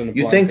average citizen.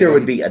 You think there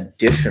would be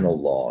additional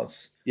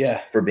laws?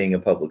 For being a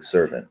public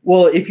servant.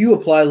 Well, if you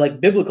apply like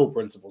biblical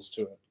principles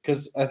to it.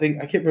 Because I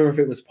can't remember if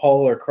it was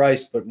Paul or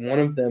Christ, but one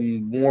of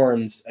them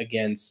warns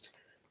against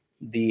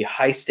the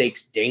high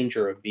stakes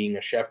danger of being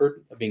a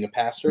shepherd, of being a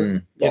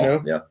pastor.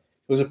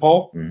 Was it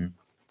Paul? Mm-hmm.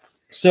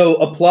 So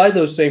apply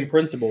those same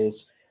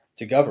principles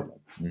to government.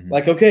 Mm-hmm.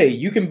 Like, okay,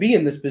 you can be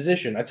in this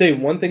position. I tell you,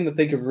 one thing that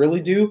they could really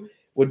do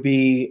would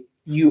be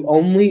you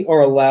only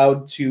are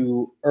allowed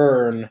to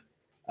earn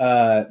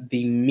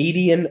the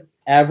median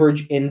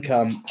average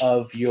income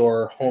of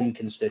your home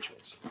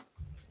constituency.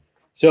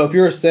 So if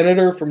you're a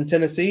senator from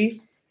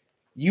Tennessee,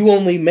 you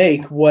only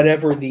make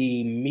whatever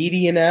the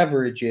median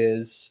average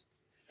is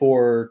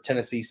for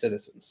Tennessee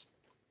citizens.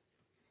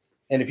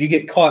 And if you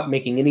get caught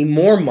making any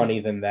more money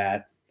than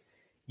that,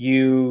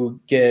 you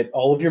get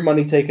all of your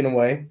money taken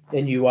away,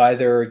 and you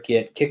either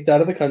get kicked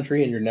out of the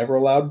country and you're never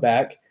allowed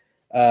back,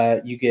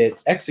 you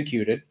get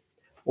executed,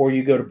 or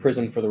you go to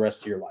prison for the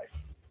rest of your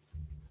life.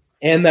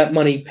 And that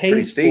money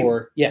pays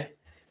for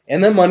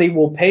and that money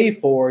will pay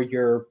for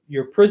your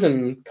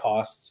prison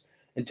costs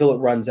until it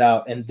runs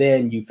out, and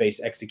then you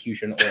face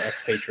execution or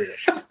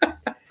expatriation.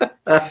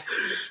 I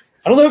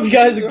don't know if you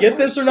guys get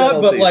this or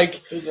not, but like,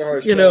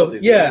 you know,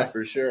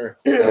 for sure.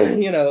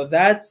 You know,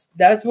 that's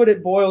what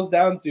it boils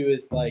down to.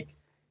 Is like,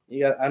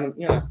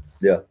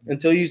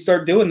 until you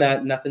start doing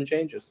that, nothing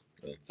changes.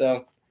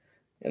 So,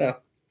 you know,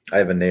 I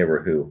have a neighbor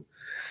who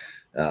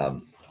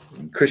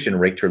Christian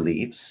raked her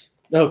leaves.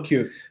 Oh,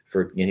 cute.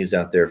 And he was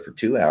out there for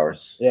 2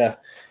 hours. Yeah,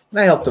 and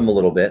I helped him a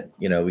little bit.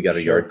 You know, we got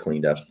a yard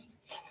cleaned up.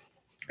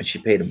 And she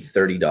paid him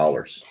 $30.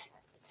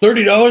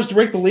 $30 to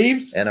rake the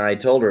leaves? And I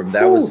told her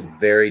that was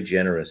very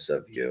generous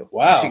of you.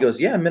 Wow. And she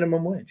goes, yeah,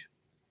 minimum wage.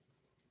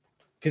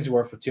 Because you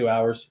worked for 2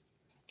 hours.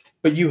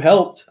 But you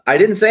helped. I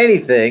didn't say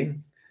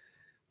anything,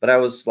 but I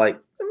was like,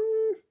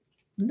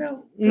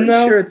 no. Pretty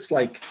sure it's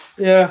like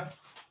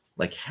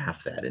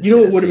half that. You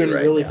know what would have been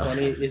really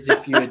funny is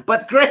if you had...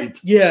 But great.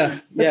 Yeah.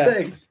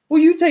 Thanks.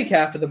 Well, you take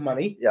half of the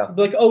money. Yeah.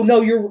 Be like, oh,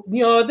 no,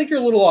 I think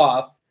you're a little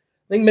off.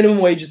 I think minimum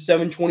wage is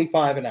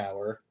 $7.25 an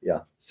hour. Yeah.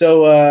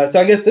 So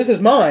I guess this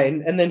is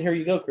mine, and then here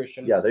you go,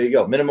 Christian. Yeah, there you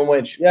go. Minimum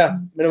wage. Yeah,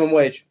 minimum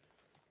wage.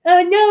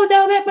 No,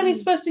 that money's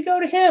supposed to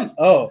go to him.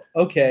 Oh,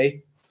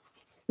 okay.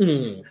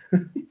 Take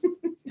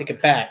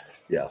it back.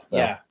 Yeah.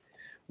 Yeah.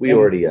 We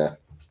already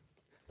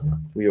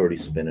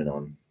spin it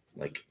on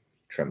like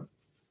Trump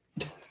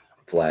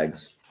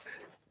flags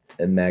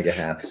and MAGA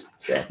hats.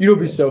 So you know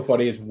what'd be so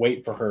funny is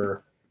wait for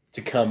her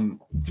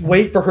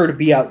to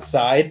be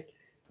outside.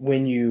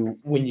 When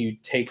you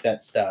take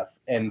that stuff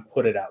and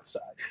put it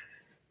outside,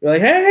 you're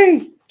like,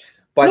 hey,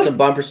 buy some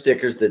bumper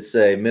stickers that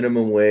say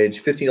minimum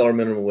wage, $15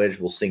 minimum wage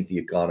will sink the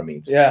economy.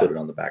 Just put it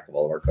on the back of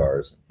all of our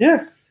cars.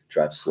 Yeah.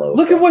 drive slow.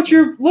 Look at what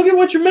your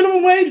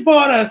minimum wage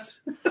bought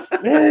us.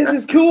 Man, this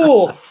is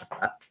cool.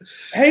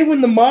 Hey,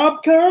 when the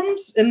mob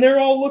comes and they're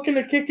all looking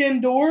to kick in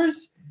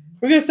doors,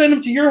 we're gonna send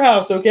them to your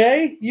house,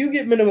 okay? You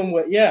get minimum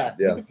wage. Yeah,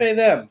 you can pay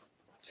them.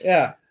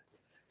 Yeah.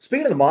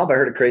 Speaking of the mob, I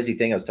heard a crazy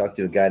thing. I was talking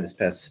to a guy this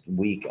past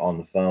week on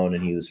the phone,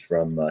 and he was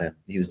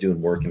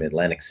doing work in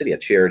Atlantic City, a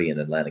charity in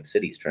Atlantic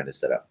City he's trying to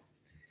set up.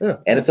 Yeah.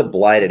 And it's a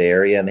blighted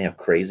area, and they have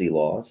crazy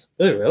laws.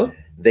 Oh, really?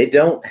 They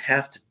don't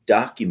have to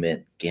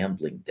document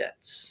gambling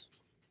debts.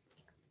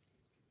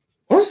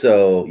 What?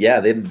 So,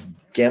 yeah,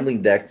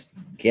 gambling debts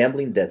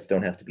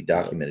don't have to be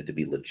documented to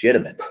be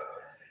legitimate.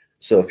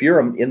 So if you're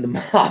in the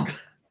mob,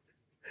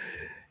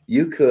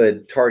 you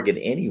could target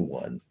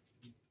anyone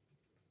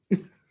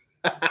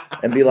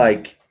and be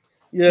like,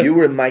 you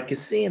were in my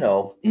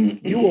casino.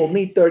 You owe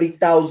me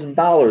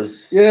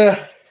 $30,000.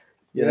 Yeah.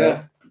 You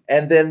know?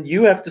 And then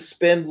you have to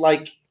spend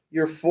like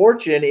your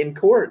fortune in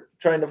court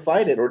trying to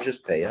fight it or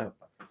just pay up.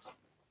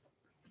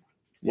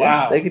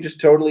 Wow. They could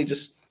just totally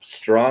just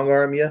strong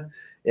arm you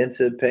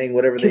into paying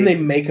whatever Can they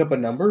make up a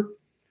number?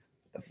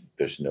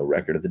 There's no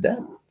record of the debt.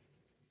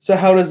 So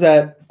how does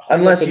that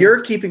unless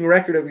you're keeping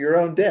record of your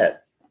own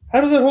debt?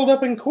 How does that hold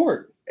up in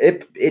court?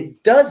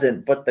 It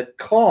doesn't, but the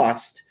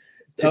cost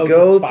to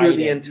go through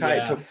the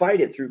entire to fight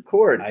it through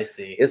court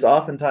is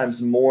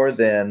oftentimes more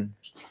than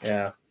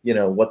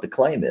what the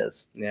claim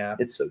is. Yeah.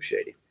 It's so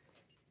shady.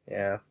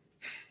 Yeah.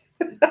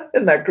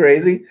 Isn't that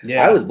crazy?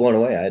 Yeah. I was blown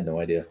away. I had no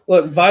idea.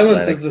 Look,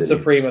 violence is the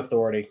supreme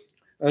authority.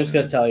 I'm just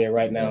going to tell you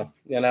right now,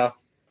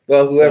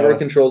 Well, whoever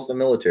controls the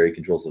military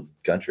controls the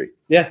country.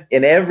 Yeah.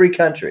 In every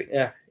country.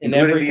 Yeah. In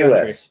every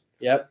country. US.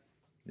 Yep.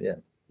 Yeah.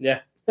 Yeah.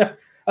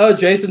 Oh,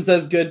 Jason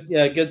says good.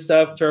 Yeah. Good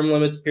stuff. Term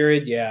limits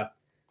period. Yeah.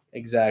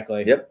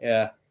 Exactly. Yep.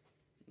 Yeah.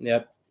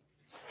 Yep.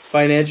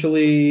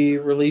 Financially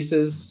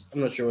releases.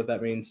 I'm not sure what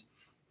that means.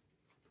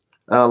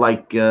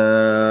 Like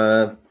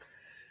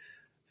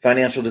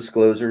financial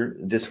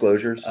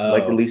disclosures,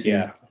 like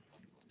releasing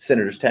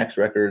senators' tax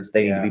records.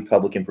 They need to be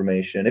public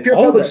information. If you're a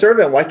public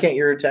servant, why can't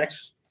your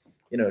tax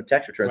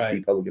returns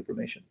be public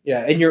information?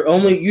 Yeah, and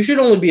you should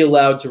only be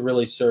allowed to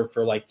really serve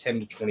for like 10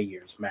 to 20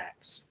 years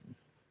max.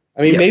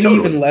 I mean, maybe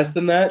even less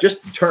than that.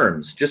 Just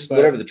terms,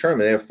 whatever the term.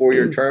 They have a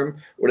 4-year term,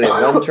 or they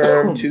have 1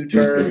 term, 2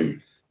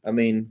 term. I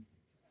mean,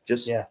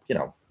 just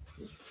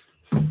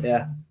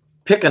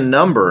pick a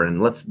number and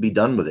let's be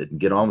done with it and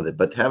get on with it.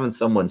 But having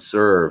someone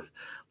serve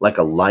like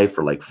a life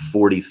for like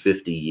 40,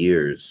 50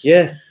 years.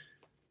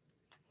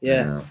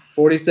 Yeah.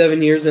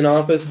 47 years in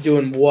office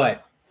doing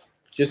what?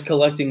 Just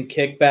collecting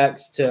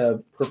kickbacks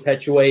to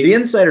perpetuate. The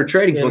insider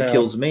trading is what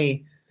kills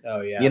me.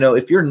 Oh, yeah.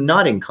 If you're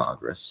not in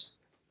Congress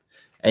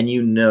and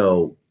you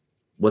know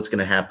what's going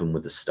to happen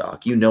with the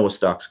stock, a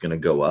stock's going to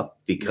go up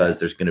because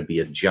there's going to be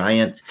a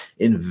giant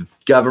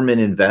government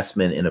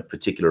investment in a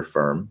particular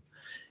firm.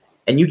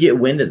 And you get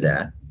wind of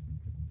that,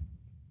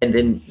 and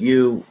then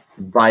you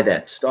buy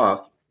that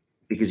stock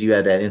because you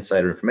had that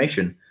insider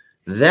information.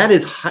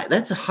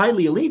 That's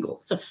highly illegal.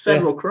 It's a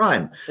federal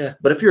crime. Yeah.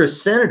 But if you're a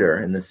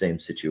senator in the same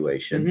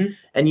situation,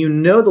 and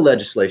the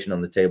legislation on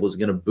the table is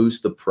going to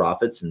boost the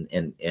profits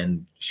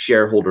and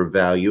shareholder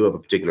value of a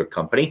particular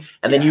company,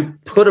 and then you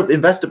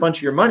invest a bunch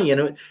of your money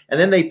into it, and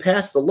then they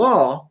pass the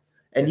law,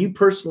 and you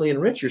personally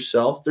enrich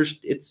yourself.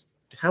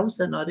 How is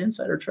that not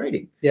insider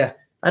trading? Yeah.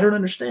 I don't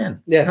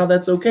understand how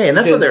that's okay. And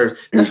that's what they're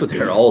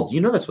all,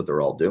 that's what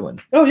they're all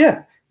doing. Oh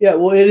yeah. Yeah.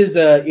 Well, it is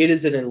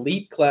an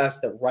elite class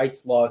that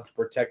writes laws to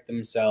protect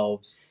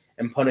themselves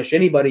and punish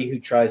anybody who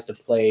tries to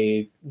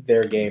play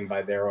their game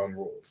by their own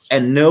rules.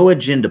 And no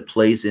agenda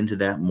plays into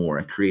that more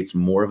and creates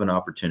more of an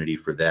opportunity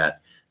for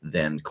that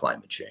than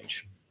climate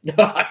change.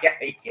 Yeah.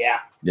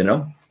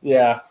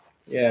 Yeah.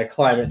 Yeah.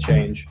 Climate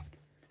change.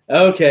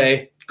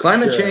 Okay.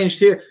 Climate changed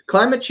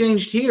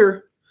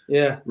here.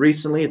 Yeah.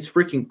 Recently, it's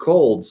freaking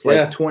cold. It's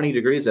like 20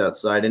 degrees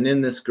outside. And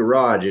in this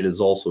garage, it is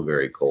also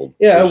very cold.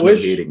 Yeah,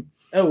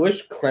 I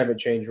wish climate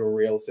change were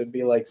real. So it'd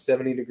be like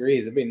 70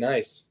 degrees. It'd be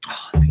nice.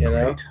 Oh, that'd be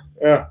great.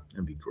 Yeah.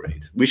 That'd be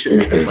great. We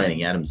should be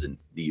planting atoms in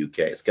the UK.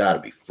 It's got to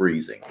be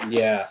freezing.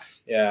 Yeah.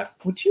 Yeah.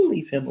 Would you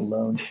leave him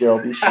alone,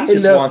 Shelby? She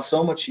just wants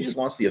so much. She just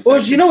wants the affection.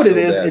 Well, you know what it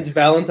is? It's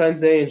Valentine's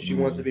Day, and she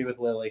wants to be with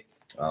Lily.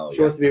 Oh, she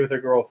wants to be with her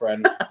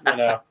girlfriend,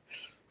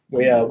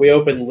 We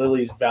opened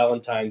Lily's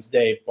Valentine's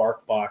Day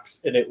bark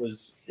box, and it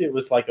was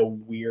like a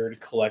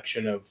weird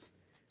collection of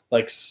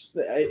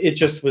it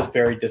just was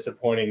very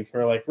disappointing.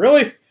 We're like,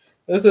 really?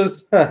 This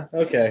is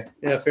okay.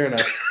 Yeah, fair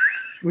enough.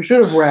 We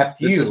should have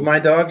wrapped you. This is my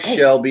dog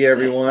Shelby,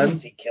 everyone.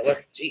 Easy killer.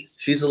 Jeez.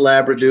 She's a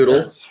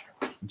Labradoodle.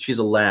 She's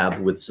a lab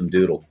with some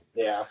doodle.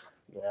 Yeah.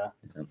 Yeah.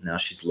 Now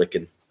she's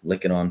licking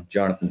on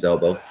Jonathan's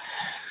elbow.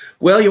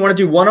 Well, you want to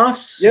do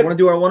one-offs? Yep. You want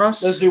to do our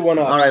one-offs? Let's do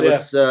one-offs. All right,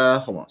 let's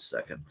hold on a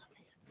second.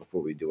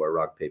 Before we do our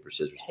rock, paper,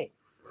 scissors. Hey.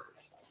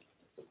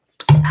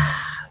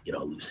 Get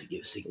all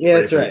loosey-goosey. Yeah,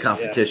 that's right.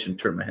 Competition.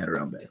 Turn my head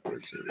around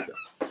backwards. There we go.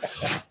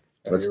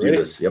 Let's do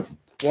this. Yep.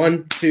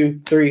 1,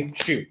 2, 3,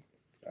 shoot.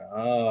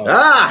 Oh,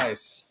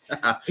 nice.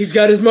 He's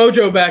got his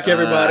mojo back,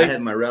 everybody. I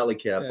had my rally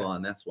cap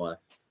on. That's why.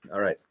 All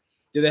right.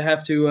 Do they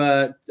have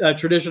to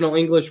traditional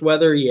English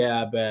weather?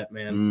 Yeah, I bet,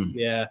 man.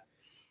 Yeah.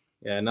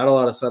 Not a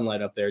lot of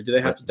sunlight up there. Do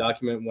they have to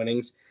document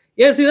winnings?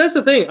 Yeah, see, that's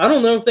the thing. I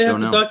don't know if they have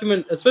to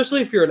document,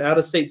 especially if you're an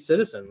out-of-state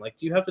citizen. Like,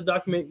 do you have to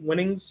document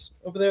winnings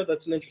over there?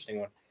 That's an interesting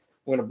one.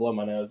 I'm gonna blow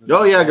my nose.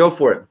 Oh yeah, go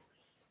for it.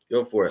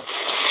 Go for it.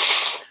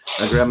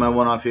 I grab my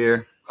one off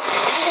here.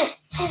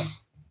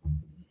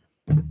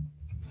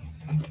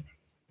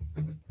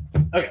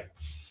 Okay.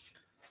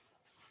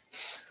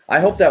 I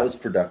hope that was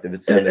productive.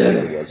 It sounded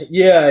like it was.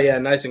 Yeah,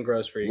 nice and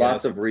gross for you.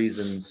 Lots guys. of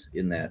reasons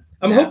in that.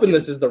 I'm hoping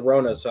this is the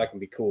Rona so I can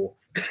be cool.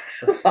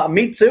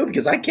 Me too,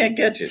 because I can't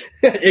catch it.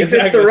 Exactly. If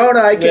it's the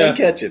Rona, I can't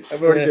catch it.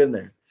 I've already been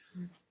there.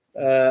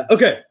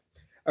 Okay.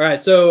 All right.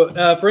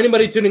 So for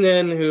anybody tuning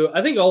in who,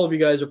 I think all of you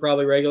guys are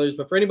probably regulars,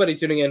 but for anybody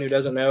tuning in who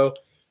doesn't know,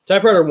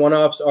 typewriter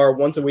one-offs are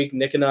once a week.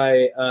 Nick and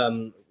I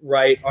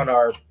write on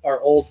our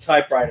old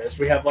typewriters.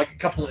 We have like a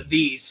couple of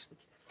these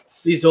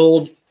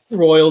old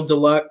Royal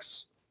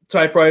Deluxe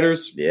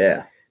typewriters.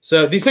 Yeah.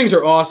 So these things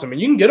are awesome, and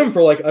you can get them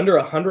for like under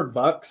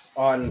 $100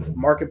 on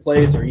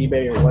Marketplace or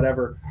eBay or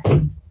whatever.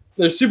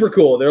 They're super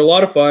cool. They're a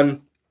lot of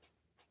fun.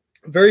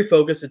 Very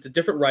focused. It's a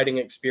different writing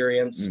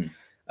experience.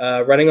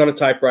 Writing on a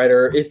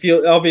typewriter.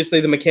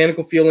 Obviously the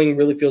mechanical feeling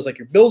really feels like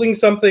you're building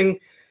something.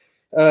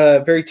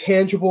 Very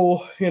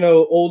tangible,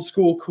 old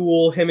school,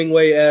 cool,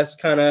 Hemingway-esque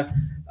kind of.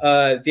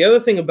 The other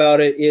thing about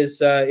it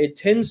is it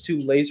tends to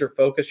laser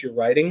focus your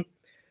writing.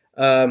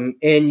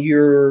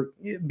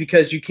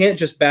 Because you can't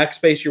just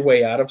backspace your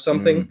way out of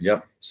something.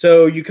 Yep.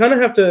 So you kind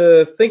of have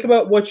to think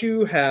about what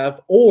you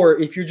have, or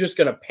if you're just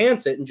going to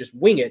pants it and just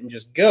wing it and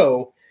just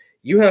go,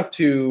 you have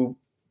to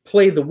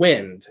play the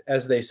wind,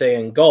 as they say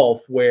in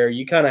golf, where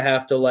you kind of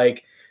have to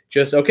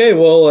okay,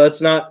 well,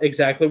 that's not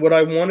exactly what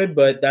I wanted,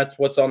 but that's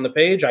what's on the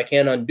page. I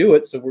can't undo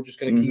it. So we're just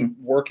going to keep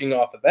working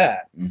off of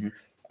that.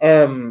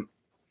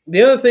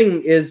 The other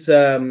thing is,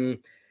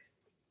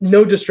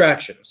 no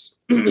distractions.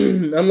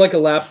 Unlike a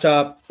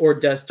laptop or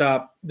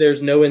desktop,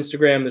 there's no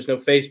Instagram, there's no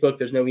Facebook,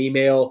 there's no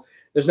email,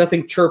 there's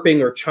nothing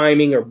chirping or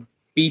chiming or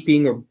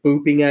beeping or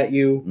booping at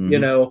you,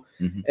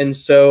 and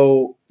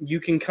so you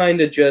can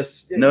kind of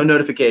just no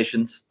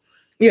notifications.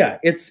 Yeah,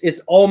 it's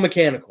all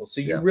mechanical,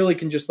 so you really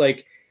can just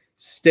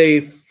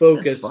stay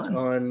focused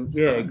on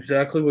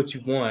exactly what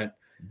you want.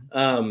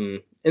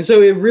 And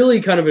so it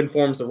really kind of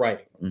informs the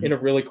writing in a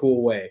really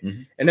cool way.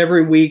 And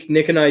every week,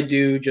 Nick and I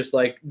do just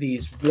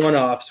these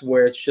one-offs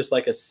where it's just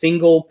a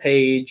single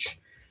page,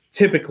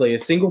 typically a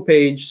single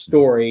page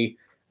story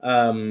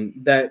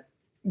that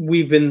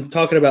we've been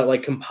talking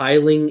about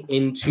compiling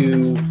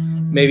into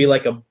maybe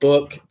a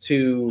book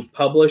to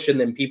publish, and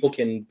then people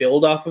can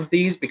build off of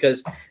these,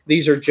 because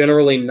these are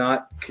generally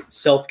not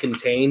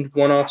self-contained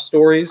one-off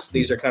stories.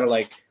 These are kind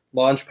of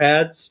launch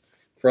pads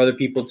for other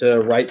people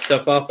to write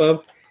stuff off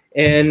of.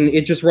 And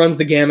it just runs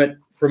the gamut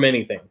from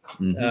anything.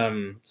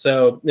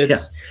 So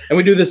it's and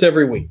we do this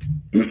every week.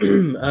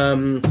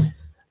 All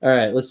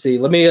right, let's see.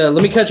 Let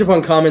me catch up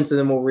on comments and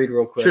then we'll read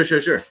real quick.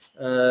 Sure.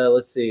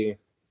 Let's see.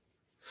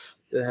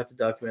 Do I have to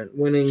document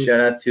winnings?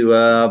 Shout out to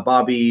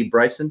Bobby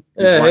Bryson,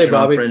 who's watching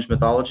on Fringe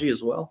Mythology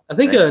as well. I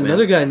think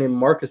another guy named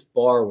Marcus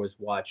Barr was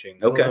watching. I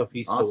don't know if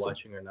he's still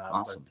watching or not.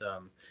 Awesome.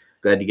 But,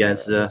 glad you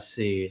guys. Let's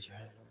see.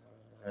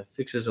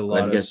 Fixes a lot.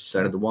 Glad you guys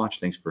decided to watch.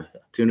 Thanks for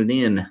tuning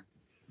in.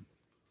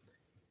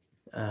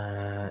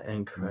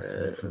 And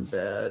credit for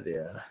bad,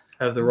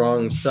 have the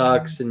wrong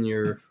socks and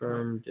your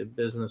firm did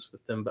business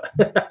with them, but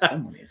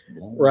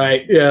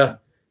right,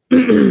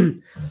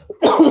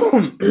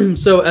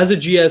 So as a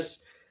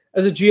GS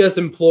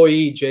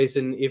employee,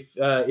 Jason,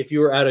 if you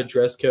were out of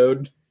dress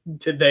code,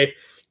 did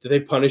they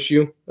punish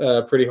you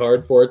pretty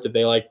hard for it? Did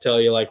they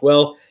tell you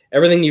well,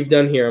 everything you've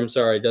done here, I'm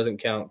sorry, it doesn't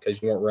count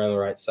because you weren't wearing the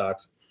right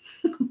socks?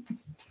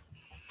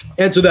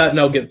 Answer that and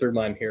I'll get through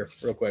mine here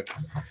real quick.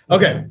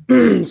 Okay,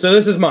 so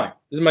this is my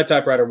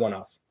typewriter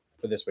one-off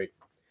for this week.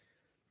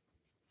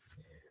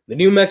 The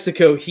New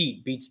Mexico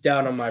heat beats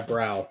down on my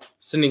brow,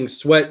 sending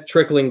sweat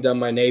trickling down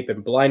my nape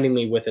and blinding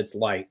me with its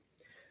light.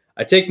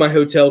 I take my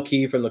hotel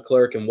key from the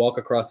clerk and walk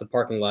across the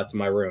parking lot to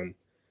my room.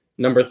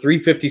 Number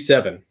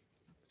 357,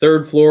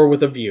 third floor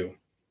with a view.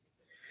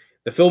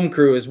 The film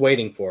crew is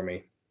waiting for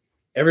me.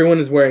 Everyone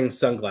is wearing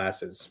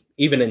sunglasses,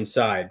 even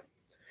inside.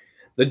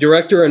 The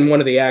director and one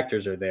of the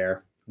actors are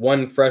there,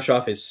 one fresh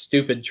off his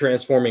stupid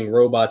Transforming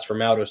Robots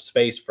from Outer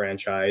Space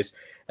franchise,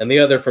 and the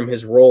other from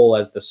his role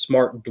as the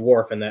smart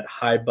dwarf in that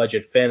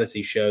high-budget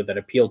fantasy show that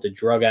appealed to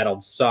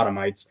drug-addled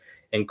sodomites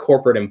and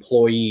corporate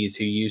employees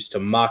who used to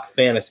mock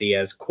fantasy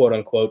as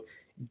quote-unquote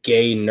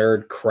gay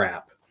nerd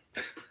crap.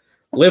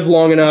 Live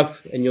long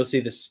enough, and you'll see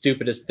the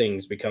stupidest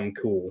things become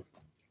cool.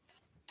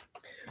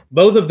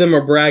 Both of them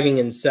are bragging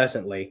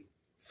incessantly,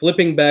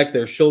 flipping back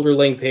their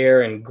shoulder-length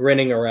hair and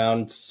grinning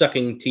around,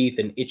 sucking teeth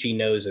and itchy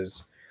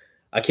noses.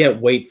 I can't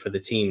wait for the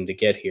team to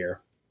get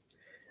here.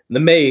 The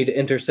maid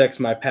intersects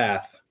my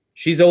path.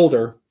 She's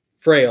older,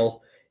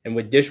 frail, and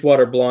with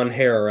dishwater blonde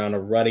hair around a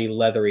ruddy,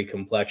 leathery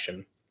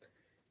complexion.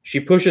 She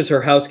pushes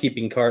her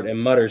housekeeping cart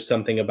and mutters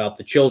something about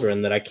the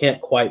children that I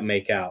can't quite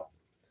make out.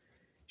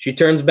 She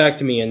turns back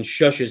to me and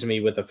shushes me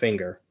with a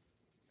finger.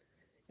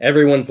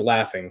 Everyone's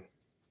laughing.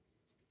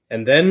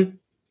 And then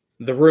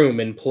the room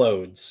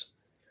implodes.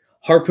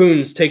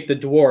 Harpoons take the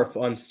dwarf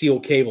on steel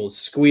cables,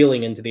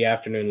 squealing into the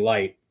afternoon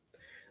light.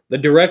 The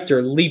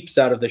director leaps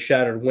out of the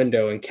shattered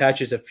window and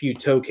catches a few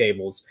tow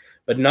cables,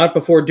 but not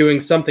before doing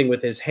something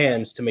with his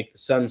hands to make the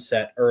sun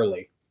set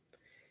early.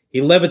 He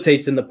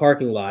levitates in the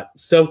parking lot,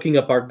 soaking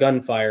up our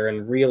gunfire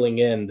and reeling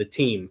in the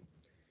team.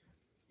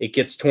 It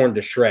gets torn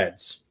to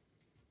shreds.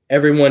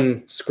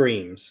 Everyone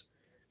screams.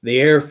 The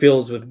air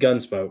fills with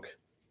gunsmoke.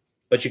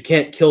 But you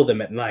can't kill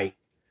them at night.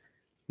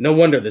 No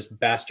wonder this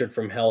bastard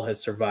from hell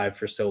has survived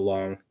for so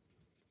long.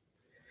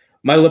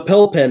 My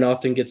lapel pin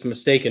often gets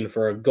mistaken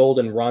for a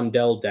golden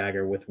rondelle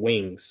dagger with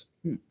wings.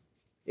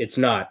 It's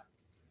not.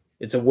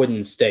 It's a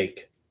wooden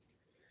stake.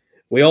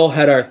 We all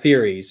had our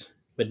theories,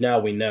 but now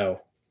we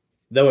know.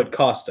 Though it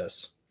cost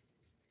us.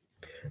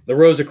 The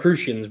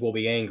Rosicrucians will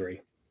be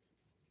angry.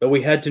 But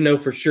we had to know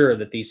for sure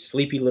that these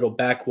sleepy little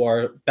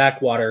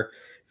backwater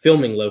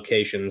filming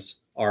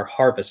locations are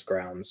harvest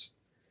grounds.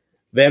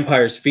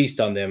 Vampires feast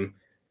on them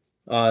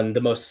on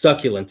the most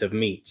succulent of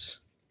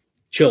meats.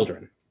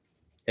 Children.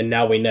 And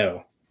now we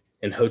know.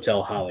 In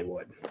Hotel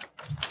Hollywood.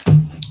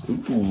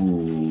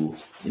 Ooh,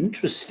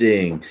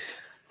 interesting.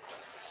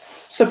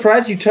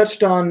 Surprised you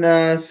touched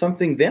on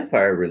something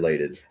vampire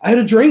related. I had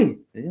a dream.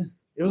 Yeah.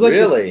 It was like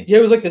really? It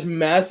was like this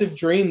massive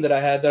dream that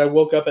I had that I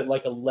woke up at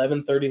like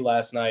 11:30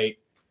 last night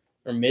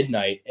or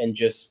midnight and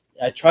just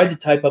I tried to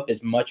type up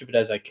as much of it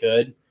as I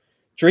could.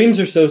 Dreams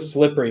are so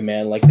slippery,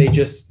 man. Like they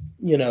just,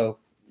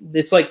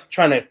 it's like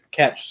trying to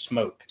catch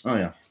smoke. Oh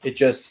yeah. It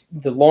just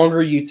the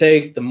longer you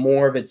take, the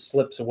more of it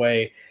slips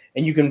away,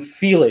 and you can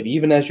feel it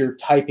even as you're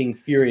typing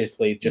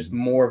furiously. Just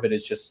more of it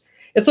is just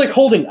it's like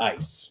holding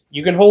ice.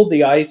 You can hold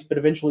the ice, but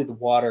eventually the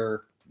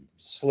water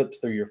slips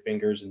through your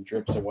fingers and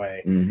drips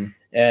away. Mm-hmm.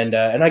 And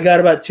I got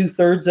about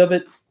 2/3 of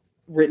it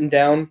written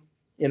down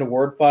in a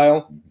Word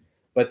file,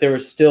 but there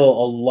was still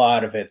a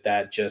lot of it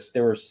that just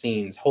there were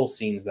whole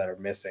scenes that are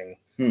missing.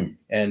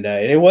 And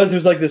it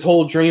was like this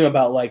whole dream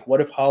about like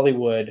what if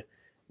Hollywood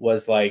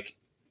was like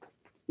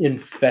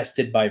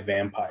infested by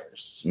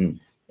vampires,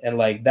 and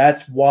like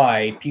that's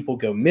why people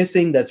go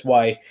missing. That's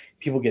why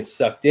people get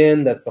sucked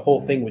in. That's the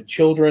whole thing with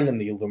children and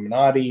the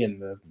Illuminati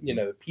and the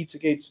the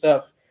Pizzagate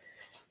stuff,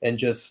 and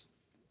just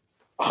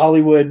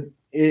Hollywood.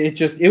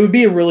 It would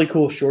be a really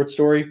cool short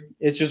story.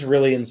 It's just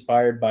really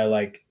inspired by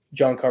like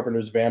John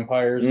Carpenter's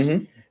Vampires,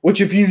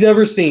 which if you've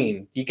never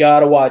seen, you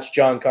gotta watch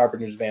John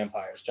Carpenter's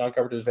Vampires. John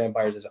Carpenter's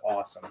Vampires is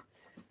awesome.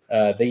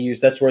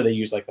 That's where they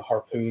use like the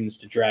harpoons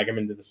to drag them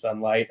into the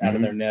sunlight out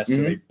of their nests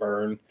so they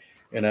burn.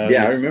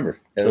 Yeah, I remember.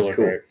 That was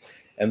cool. Great.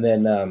 And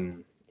then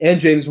and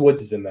James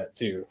Woods is in that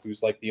too,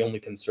 who's like the only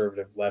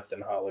conservative left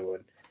in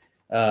Hollywood.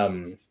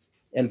 And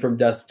From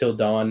Dusk Till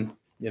Dawn,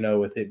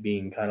 with it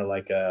being kind of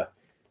like a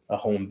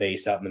home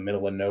base out in the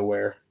middle of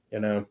nowhere,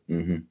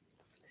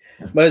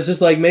 But it's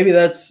just like maybe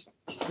that's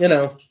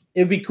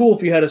it'd be cool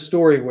if you had a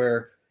story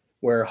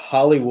where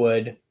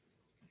Hollywood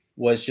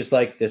was just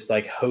like this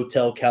like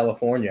Hotel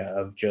California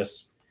of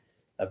just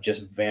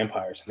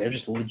vampires. And they're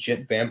just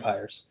legit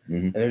vampires.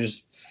 And they're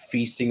just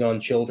feasting on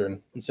children.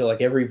 And so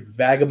like every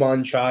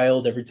vagabond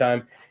child, every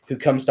time who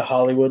comes to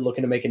Hollywood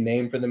looking to make a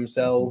name for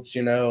themselves,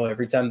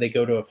 every time they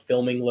go to a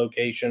filming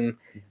location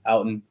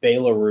out in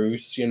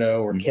Belarus,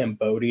 or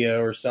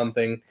Cambodia or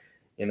something,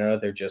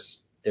 they're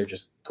just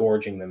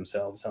gorging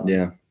themselves on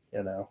Yeah.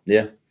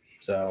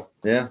 So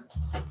yeah.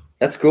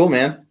 That's cool,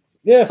 man.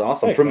 Yeah. That's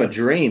awesome. From a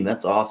dream,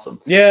 that's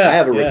awesome. Yeah. I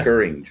have a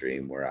recurring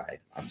dream where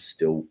I'm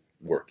still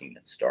working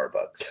at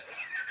Starbucks.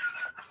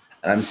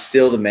 And I'm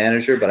still the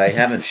manager, but I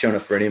haven't shown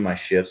up for any of my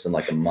shifts in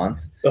like a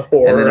month.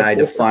 And then I had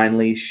to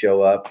finally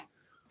show up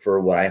for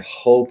what I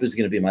hope is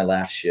going to be my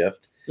last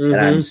shift. And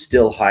I'm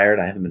still hired.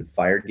 I haven't been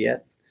fired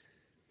yet.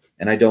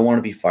 And I don't want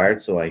to be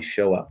fired, so I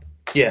show up.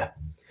 Yeah.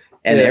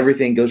 And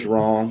everything goes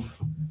wrong.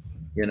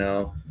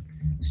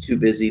 It's too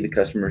busy. The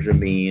customers are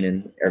mean,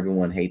 and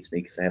everyone hates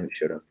me because I haven't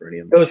showed up for any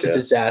of my shifts. It's a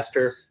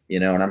disaster.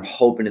 And I'm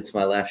hoping it's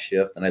my last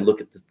shift. And I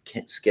look at the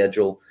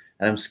schedule,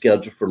 and I'm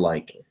scheduled for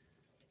like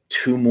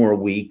 2 more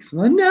weeks. I'm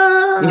like,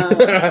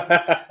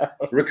 no.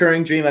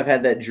 Recurring dream. I've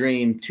had that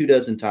dream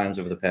 24 times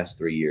over the past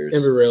 3 years.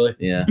 Ever really?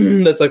 Yeah.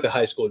 That's like the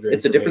high school dream.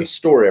 It's a different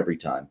store every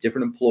time.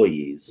 Different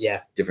employees.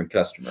 Yeah. Different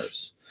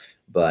customers.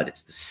 But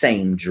it's the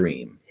same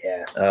dream.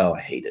 Yeah. Oh,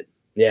 I hate it.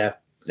 Yeah.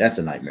 That's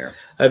a nightmare.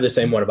 I have the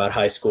same one about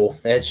high school.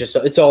 And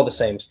it's all the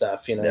same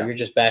stuff. You're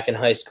just back in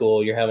high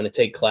school. You're having to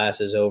take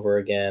classes over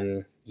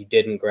again. You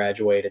didn't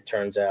graduate, it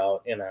turns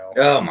out,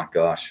 Oh my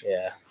gosh.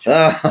 Yeah.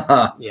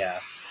 Yeah.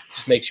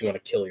 Just makes you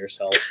want to kill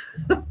yourself.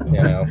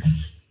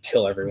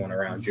 Kill everyone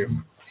around you.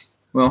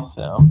 Well,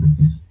 so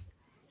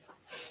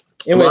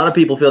anyways, a lot of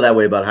people feel that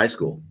way about high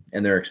school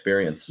and their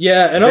experience.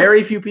 Yeah, and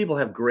very few people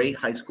have great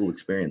high school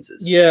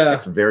experiences. Yeah.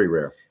 It's very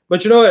rare.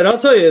 But and I'll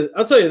tell you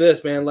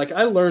this, man. Like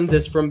I learned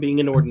this from being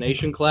in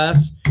ordination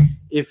class.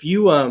 If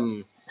you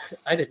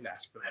I didn't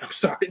ask for that. I'm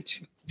sorry. It's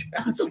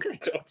okay.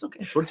 It's okay.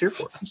 That's what it's here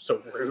for. I'm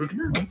so rude.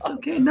 No, it's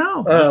okay.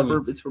 No,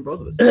 it's for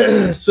both of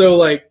us. So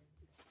like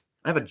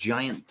I have a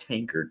giant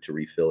tankard to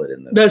refill it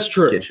in the That's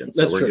true. kitchen,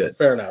 so That's we're true. good.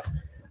 Fair enough.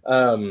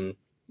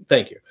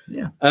 Thank you.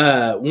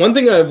 Yeah. One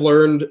thing I've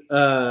learned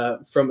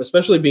from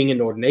especially being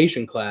in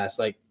ordination class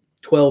like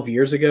 12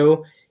 years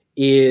ago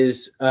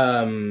is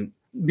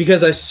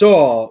because I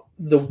saw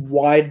the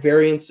wide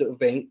variance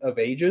of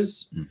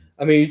ages. Mm-hmm.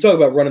 I mean, you talk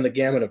about running the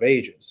gamut of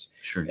ages.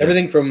 Sure. Yeah.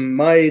 Everything from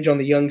my age on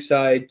the young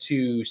side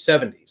to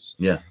 70s.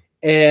 Yeah.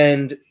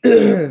 And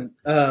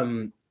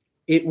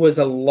it was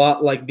a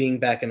lot like being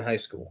back in high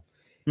school.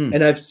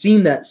 And I've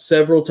seen that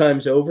several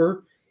times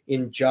over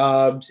in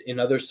jobs, in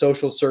other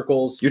social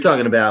circles. You're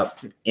talking about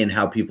in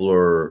how people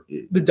are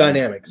the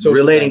dynamics,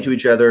 relating to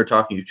each other,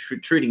 talking,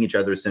 treating each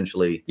other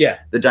essentially. Yeah.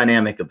 The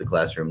dynamic of the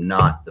classroom,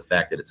 not the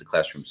fact that it's a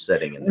classroom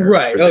setting and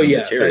right. Oh yeah.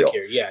 Material.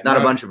 Thank you. Yeah. Not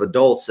a bunch of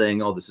adults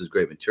saying, "Oh, this is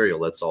great material.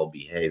 Let's all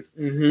behave,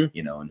 and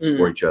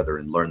support each other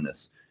and learn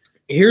this."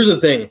 Here's the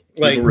thing: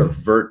 people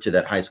revert to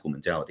that high school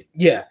mentality.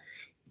 Yeah.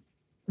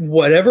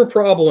 Whatever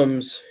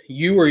problems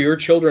you or your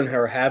children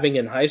are having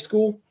in high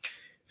school,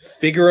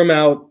 figure them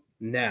out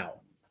now.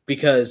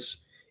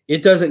 Because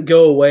it doesn't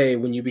go away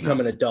when you become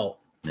an adult.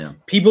 Yeah.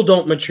 People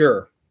don't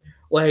mature.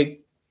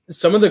 Like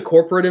some of the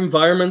corporate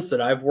environments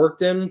that I've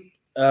worked in,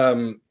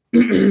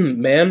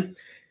 man,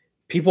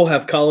 people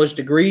have college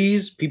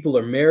degrees, people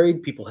are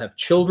married, people have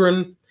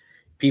children,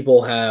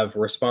 people have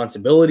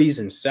responsibilities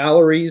and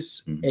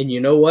salaries. Mm-hmm. And you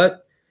know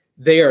what?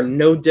 They are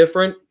no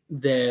different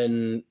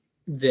than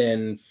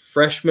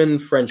freshman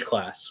French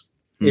class.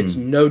 Mm-hmm. It's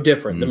no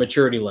different, the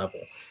maturity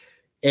level.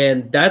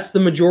 And that's the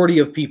majority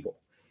of people.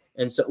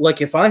 And so,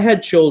 like, if I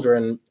had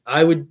children,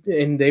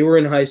 and they were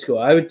in high school,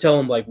 I would tell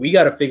them, like, we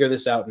got to figure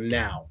this out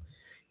now.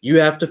 You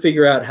have to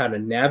figure out how to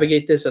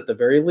navigate this at the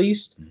very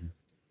least,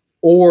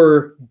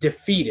 or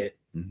defeat it,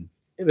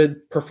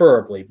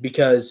 preferably,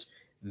 because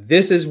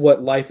this is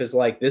what life is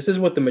like. This is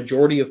what the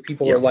majority of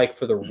people are like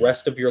for the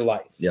rest of your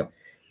life. Yeah.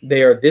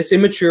 They are this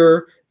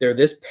immature, they're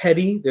this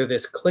petty, they're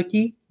this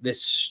cliquey,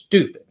 this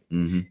stupid.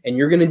 And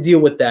you're going to deal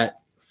with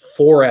that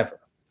forever.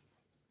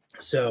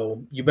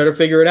 So you better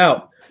figure it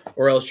out,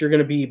 or else you're going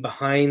to be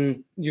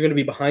behind. You're going to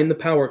be behind the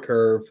power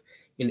curve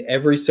in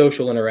every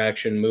social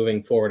interaction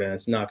moving forward, and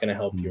it's not going to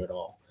help you at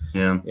all.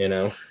 Yeah,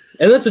 and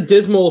that's a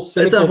dismal,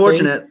 cynical it's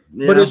unfortunate,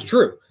 thing, but it's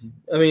true.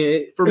 I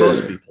mean, for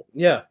most people,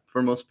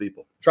 for most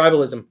people,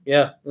 tribalism,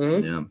 yeah.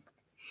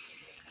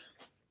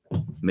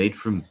 Made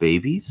from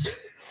babies,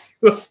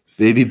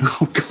 baby.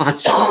 Oh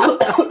gosh.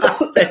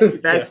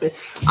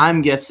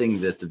 I'm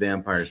guessing that the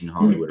vampires in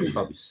Hollywood are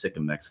probably sick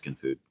of Mexican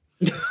food.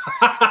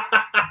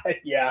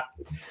 Yeah.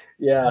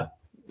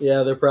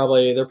 They're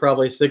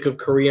probably sick of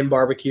Korean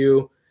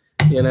barbecue.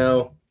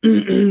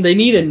 They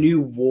need a new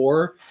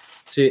war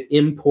to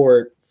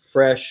import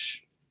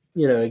fresh,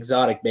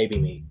 exotic baby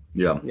meat.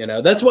 Yeah.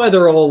 That's why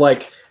they're all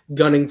like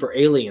gunning for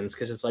aliens,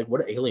 because it's like,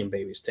 what do alien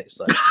babies taste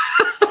like?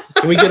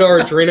 Can we get our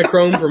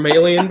adrenochrome from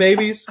alien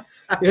babies?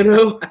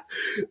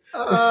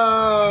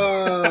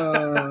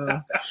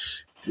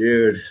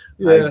 Dude,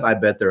 I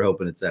bet they're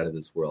hoping it's out of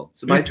this world.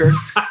 So my turn.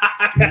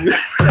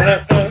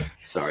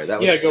 Sorry, that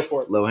was go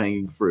for it.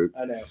 Low-hanging fruit.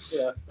 I know.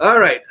 Yeah. All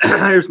right,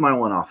 here's my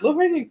one off.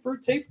 Low-hanging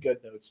fruit tastes good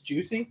though. It's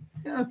juicy.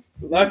 Yeah, I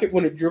like it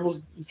when it dribbles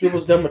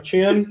down my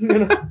chin.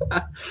 You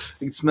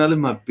can smell it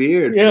in my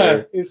beard. Yeah,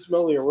 you can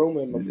smell the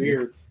aroma in my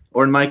beard.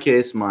 Or in my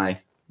case, my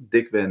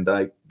Dick Van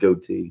Dyke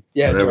goatee.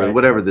 Yeah,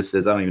 whatever this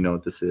is. I don't even know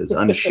what this is.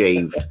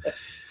 Unshaved.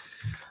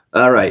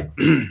 All right.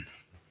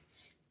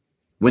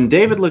 When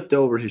David looked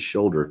over his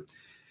shoulder,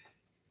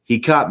 he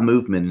caught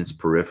movement in his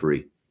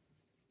periphery.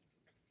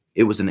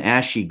 It was an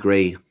ashy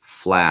gray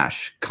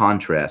flash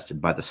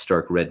contrasted by the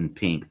stark red and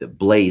pink that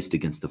blazed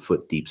against the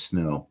foot-deep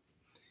snow.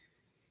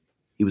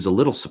 He was a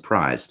little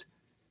surprised.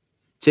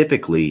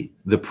 Typically,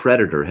 the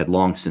predator had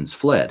long since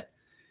fled,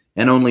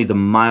 and only the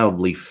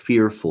mildly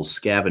fearful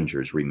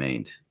scavengers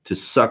remained to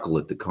suckle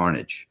at the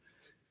carnage.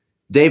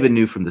 David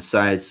knew from the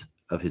size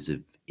of his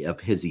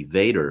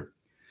evader,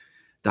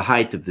 the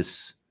height of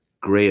this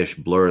grayish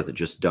blur that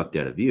just ducked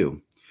out of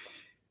view,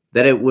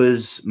 that it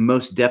was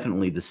most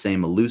definitely the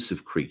same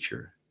elusive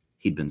creature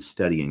he'd been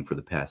studying for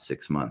the past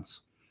 6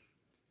 months.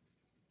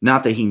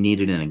 Not that he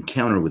needed an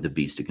encounter with the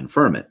beast to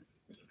confirm it.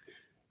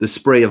 The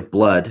spray of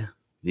blood,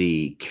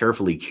 the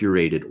carefully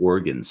curated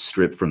organs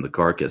stripped from the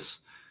carcass,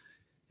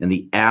 and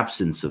the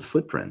absence of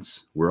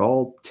footprints were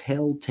all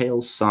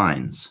telltale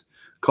signs,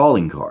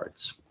 calling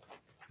cards.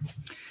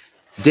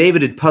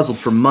 David had puzzled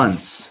for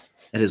months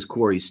at his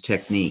quarry's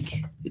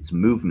technique, its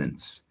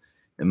movements,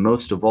 and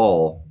most of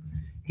all,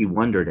 he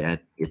wondered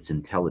at its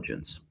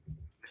intelligence.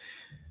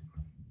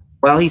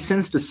 While he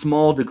sensed a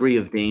small degree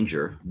of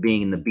danger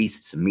being in the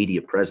beast's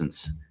immediate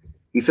presence,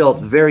 he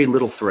felt very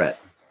little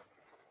threat.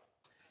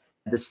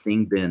 Had this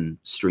thing been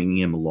stringing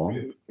him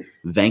along,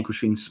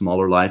 vanquishing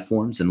smaller life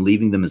forms and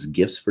leaving them as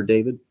gifts for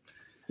David?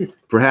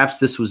 Perhaps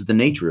this was the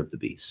nature of the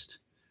beast,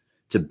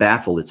 to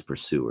baffle its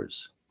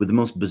pursuers with the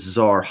most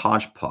bizarre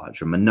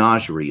hodgepodge or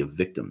menagerie of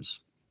victims.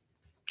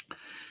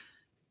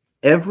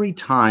 Every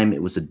time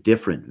it was a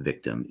different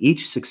victim,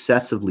 each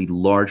successively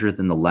larger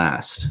than the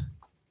last.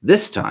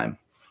 This time,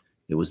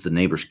 It was the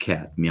neighbor's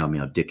cat, Meow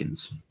Meow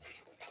Dickens.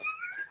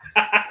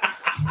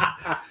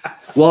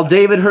 When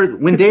David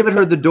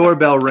heard the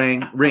doorbell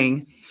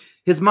ring,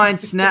 his mind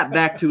snapped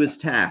back to his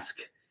task.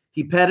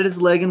 He patted his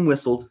leg and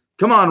whistled.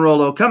 Come on,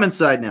 Rollo, come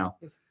inside now.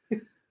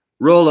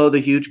 Rollo, the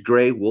huge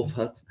gray wolf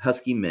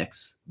husky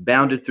mix,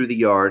 bounded through the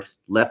yard,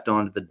 leapt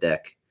onto the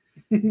deck,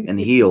 and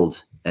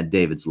heeled at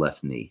David's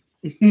left knee.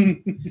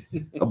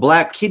 A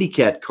black kitty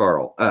cat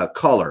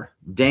collar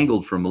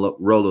dangled from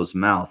Rollo's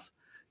mouth.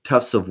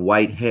 Tufts of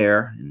white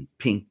hair and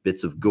pink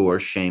bits of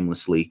gore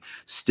shamelessly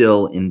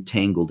still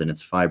entangled in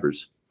its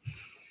fibers.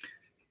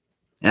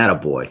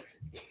 Attaboy.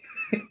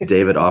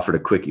 David offered a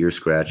quick ear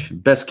scratch.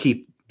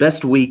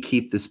 Best we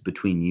keep this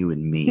between you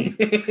and me,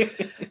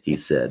 he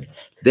said.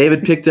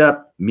 David picked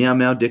up Meow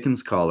Meow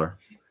Dickens' collar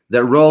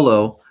that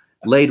Rollo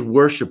laid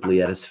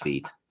worshipfully at his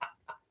feet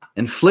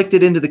and flicked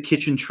it into the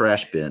kitchen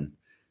trash bin,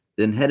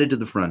 then headed to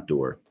the front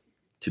door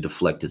to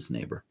deflect his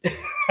neighbor.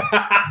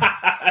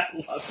 I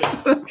love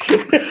it.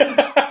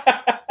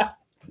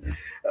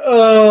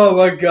 Oh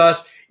my gosh.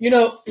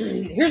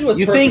 Here's what's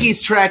You think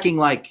he's tracking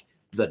like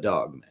the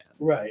dog man.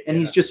 Right. And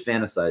he's just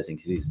fantasizing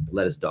because he's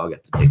let his dog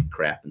have to take a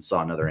crap and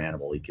saw another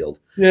animal he killed.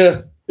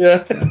 Yeah.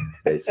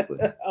 Basically.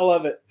 I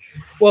love it.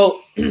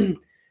 Well,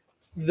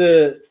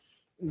 the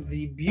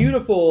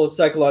beautiful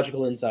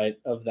psychological insight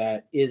of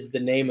that is the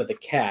name of the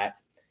cat,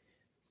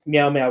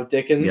 Meow Meow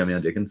Dickens. Meow Meow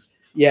Dickens.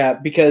 Yeah,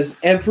 because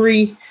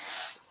every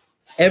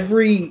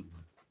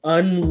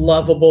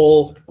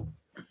unlovable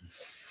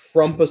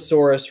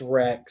Frumposaurus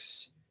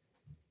Rex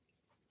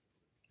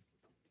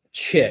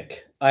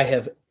chick I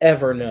have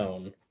ever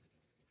known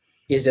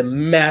is a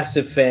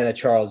massive fan of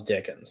Charles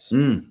Dickens.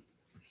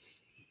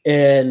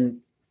 And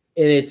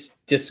it's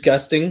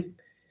disgusting.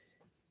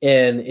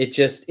 And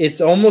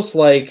it's almost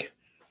like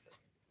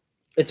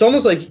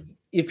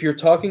if you're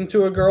talking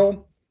to a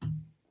girl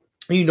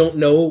and you don't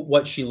know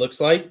what she looks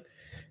like,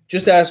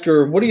 just ask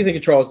her, what do you think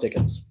of Charles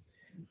Dickens?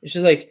 And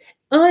she's like,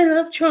 oh, I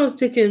love Charles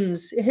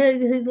Dickens.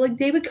 Like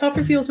David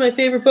Copperfield's my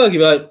favorite book.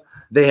 You're like,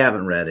 They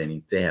haven't read any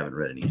of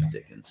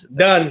Dickens.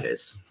 Done.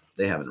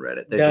 They haven't read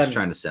it. They're just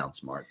trying to sound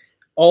smart.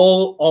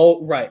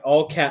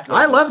 All cat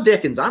novels. I love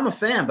Dickens. I'm a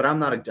fan, but I'm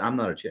not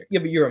a chick. Yeah,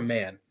 but you're a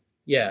man.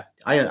 Yeah.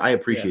 I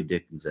appreciate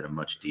Dickens at a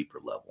much deeper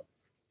level.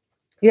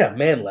 Yeah,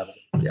 man level.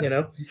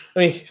 Yeah. I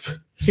mean,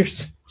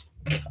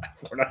 God,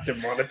 we're not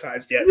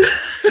demonetized yet.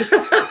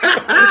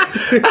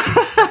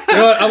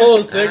 What? I'm a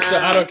little sick, so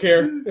I don't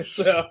care.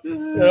 So,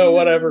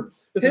 whatever.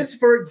 This is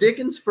for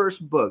Dickens'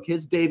 first book,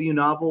 his debut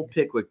novel,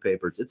 Pickwick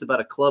Papers. It's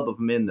about a club of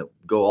men that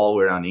go all the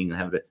way around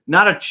England.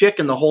 Not a chick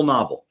in the whole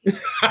novel.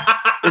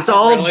 It's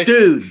all really?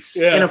 Dudes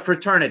in a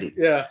fraternity.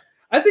 Yeah,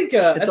 I think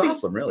it's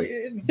awesome.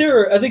 Really,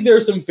 I think there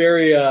are some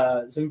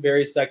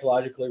very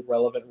psychologically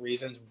relevant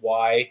reasons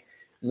why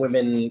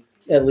women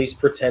at least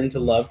pretend to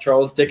love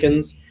Charles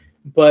Dickens,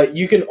 but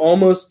you can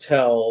almost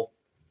tell,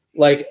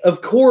 like,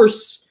 of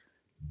course,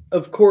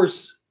 a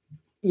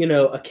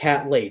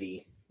cat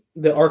lady.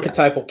 The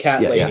archetypal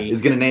cat lady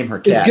is going to name her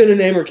cat. Is going to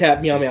name her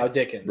cat Meow Meow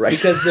Dickens, right?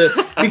 Because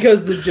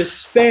the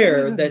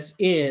despair that's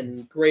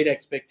in Great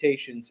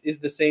Expectations is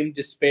the same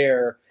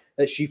despair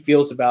that she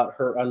feels about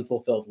her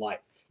unfulfilled life.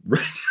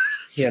 Right.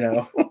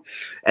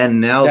 And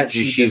now that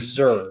she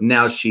deserves.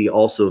 Now she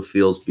also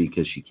feels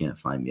because she can't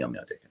find Meow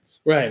Meow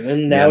Dickens. Right,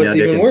 and now it's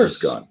even worse.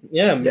 Gone.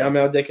 Yeah, Meow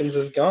Meow Dickens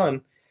is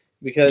gone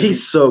because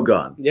he's so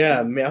gone.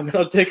 Yeah, Meow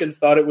Meow Dickens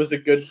thought it was a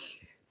good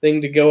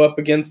thing to go up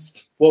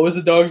against. What was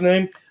the dog's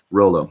name?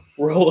 Rollo.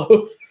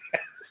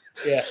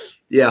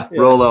 Yeah,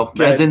 Rollo.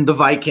 As in the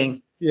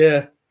Viking.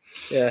 Yeah.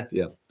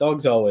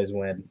 Dogs always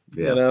win.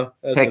 Yeah.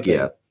 That's heck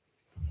yeah.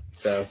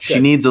 So she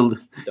needs a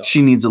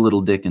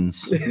little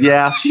Dickens.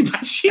 Yeah, she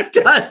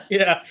does.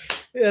 Yeah.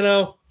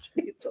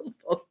 She needs a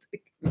little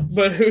Dickens.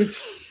 But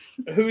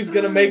who's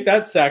gonna make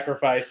that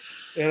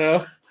sacrifice?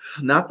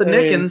 Not the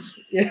Nickens.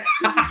 Yeah.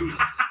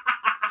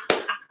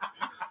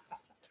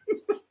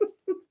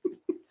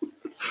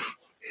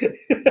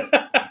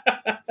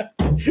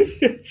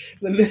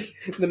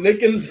 The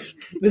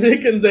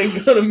Nickens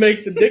ain't gonna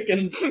make the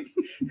Dickens.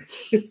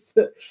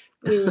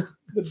 The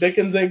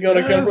Dickens ain't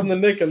gonna come from the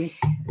Nickens.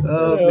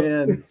 Oh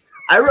man,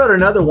 I wrote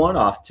another one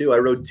off too. I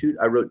wrote two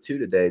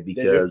today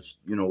because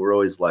we're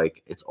always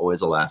like it's always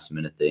a last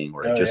minute thing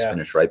where I just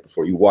finished right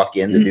before you walk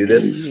in to do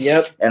this.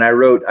 Yep. And I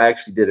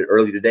actually did it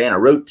early today, and I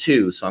wrote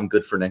two, so I'm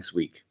good for next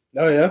week.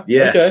 Oh yeah.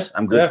 Yes, okay.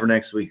 I'm good for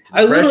next week.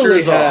 I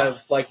literally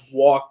have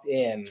walked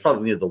in. It's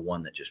probably the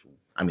one that just.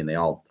 I mean, they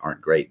all aren't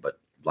great, but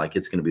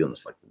it's going to be on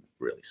this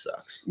really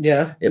sucks.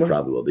 Yeah, it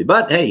probably will be.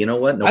 But hey, you know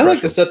what? No I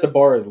like to set the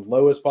bar as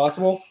low as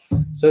possible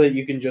so that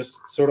you can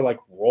just sort of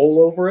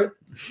roll over it,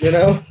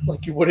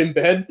 like you would in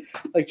bed,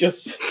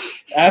 just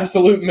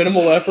absolute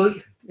minimal effort,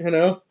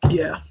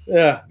 Yeah.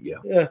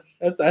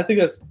 I think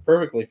that's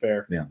perfectly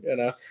fair.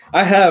 Yeah.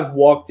 I have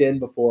walked in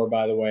before,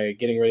 by the way,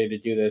 getting ready to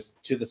do this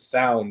to the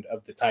sound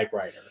of the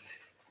typewriter.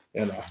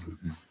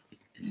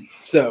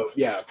 So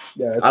yeah.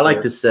 I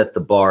like to set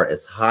the bar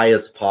as high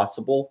as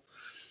possible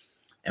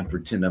and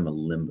pretend I'm a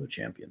limbo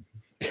champion.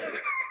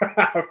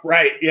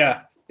 Right.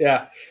 Yeah.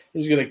 Yeah.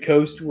 I'm just going to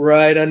coast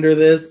right under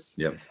this.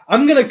 Yep.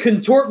 I'm going to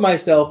contort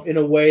myself in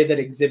a way that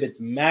exhibits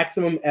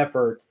maximum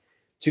effort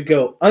to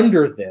go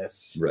under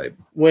this. Right.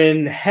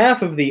 When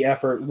half of the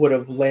effort would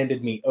have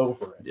landed me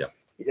over it. Yep.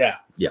 Yeah.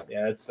 Yeah.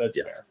 Yeah, that's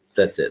fair.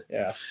 That's it.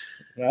 Yeah.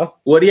 Well,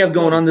 what do you have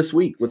going on this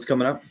week? What's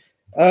coming up?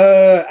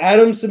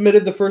 Adam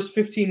submitted the first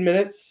 15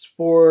 minutes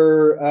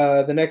for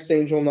the next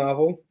Angel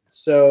novel.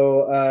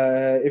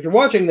 So if you're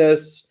watching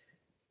this,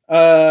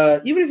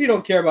 even if you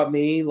don't care about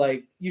me,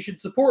 like, you should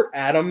support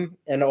Adam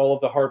and all of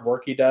the hard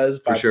work he does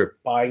by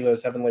buying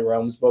those Heavenly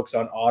Realms books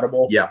on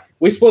Audible. Yeah.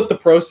 We split the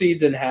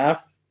proceeds in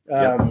half.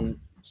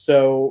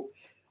 So,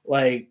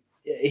 like,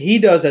 he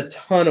does a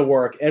ton of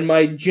work. And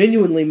my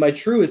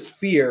truest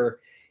fear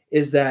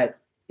is that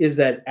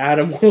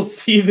Adam will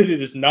see that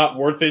it is not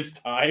worth his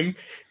time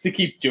to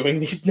keep doing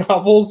these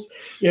novels,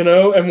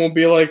 and will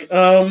be like,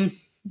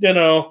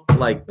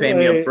 like, pay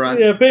me up front.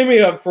 Yeah, pay me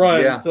up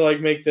front to, like,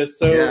 make this.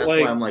 So, that's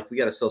like, why I'm like, we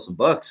got to sell some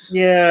books.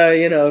 Yeah,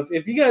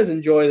 if you guys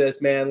enjoy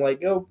this, man,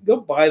 like, go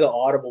buy the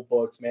Audible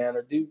books, man,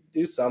 or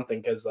do something,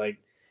 because, like,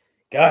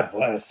 God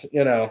bless,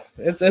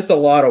 it's a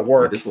lot of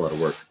work. It is a lot of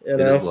work. It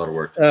is a lot of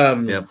work.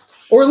 Yep.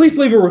 Or at least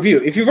leave a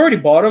review. If you've already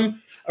bought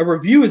them, a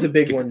review is a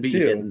big one too.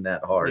 Hitting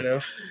that hard.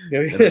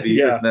 Hitting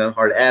that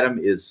hard. Adam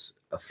is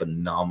a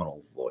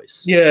phenomenal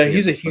voice. Yeah,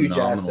 he's a huge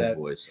asset.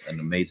 Voice, an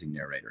amazing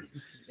narrator.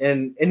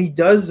 And he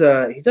does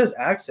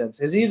accents.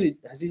 Has he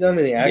done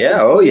any accents?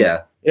 Yeah. Oh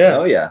yeah. Yeah.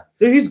 Oh yeah.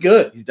 Dude, he's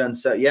good. He's done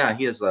so. Yeah,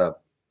 he has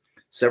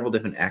several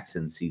different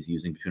accents he's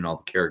using between all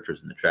the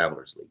characters in the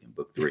Travelers League in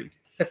book 3.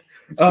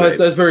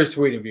 That's very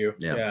sweet of you.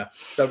 Yeah.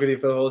 Stuck with you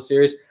for the whole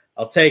series.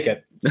 I'll take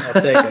it.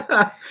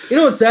 You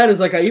know what's sad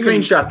is, like, I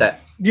screenshot that.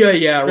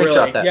 Yeah, screenshot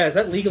really. that. Yeah, is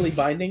that legally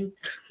binding?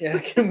 Yeah,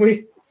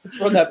 let's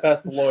run that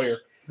past the lawyer.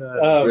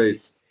 That's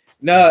great.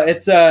 No,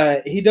 it's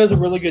he does a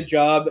really good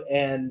job,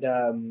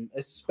 and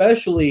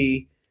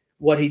especially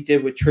what he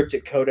did with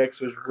Triptych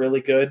Codex was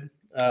really good,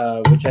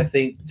 which I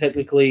think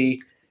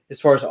technically, as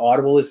far as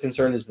Audible is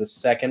concerned, is the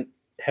second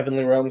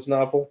Heavenly Realms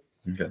novel.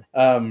 Okay.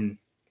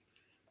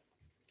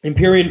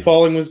 Empyrean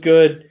Falling was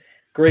good.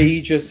 Grey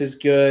Aegis is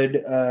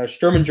good.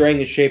 Sturm and Drang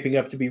is shaping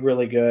up to be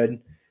really good.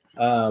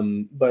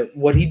 But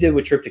what he did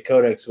with Triptych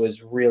Codex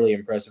was really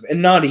impressive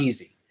and not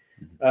easy,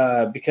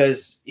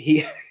 because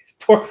he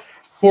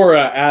poor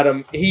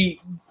Adam,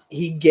 he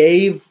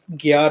gave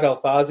Giad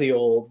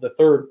Alfaziel, the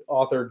third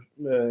author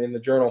in the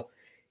journal,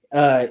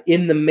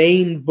 in the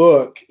main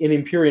book in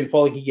Empyrean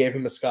Falling, he gave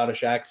him a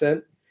Scottish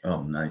accent.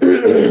 Oh, nice.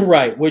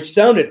 Right, which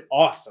sounded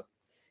awesome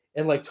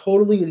and, like,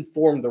 totally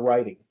informed the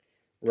writing.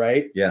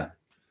 Right. Yeah.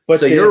 But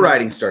so your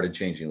writing started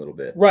changing a little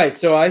bit. Right.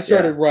 So I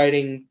started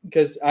writing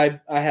because I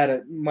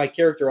had my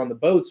character on the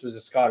boats was a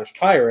Scottish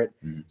pirate.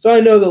 Mm-hmm. So I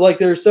know that, like,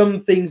 there's some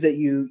things that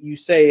you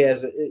say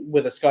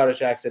with a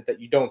Scottish accent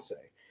that you don't say.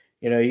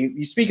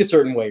 You speak a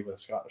certain way with a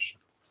Scottish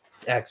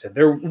accent.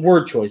 Their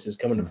word choices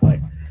come into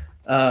play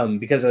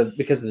because of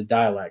the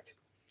dialect.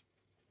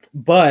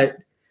 But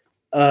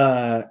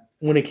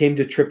when it came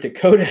to Triptych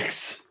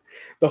Codex,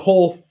 the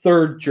whole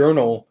third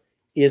journal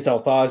is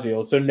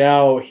Alfaziel. So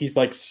now he's,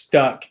 like,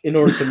 stuck in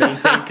order to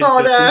maintain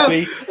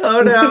consistency.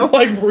 Oh no.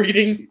 Like,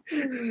 reading.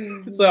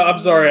 So I'm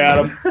sorry,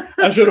 Adam.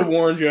 I should have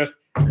warned you.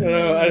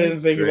 I didn't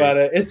think about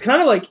it. It's kind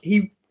of like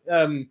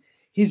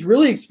he's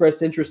really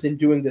expressed interest in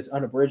doing this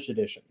unabridged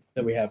edition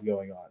that we have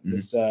going on. Mm-hmm.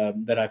 This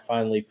that I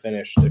finally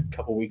finished a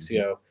couple weeks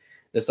ago.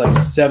 This, like,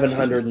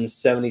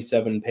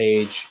 777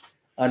 page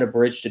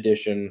unabridged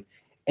edition.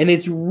 And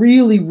it's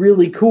really,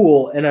 really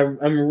cool. And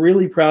I'm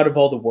really proud of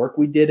all the work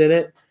we did in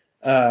it.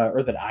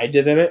 Or that I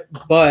did in it,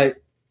 but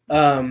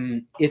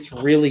it's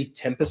really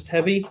Tempest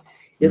heavy.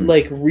 It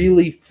like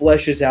really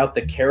fleshes out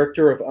the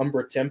character of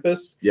Umbra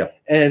Tempest. Yeah.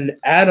 And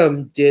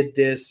Adam did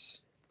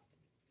this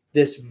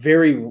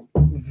very,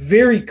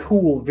 very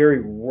cool, very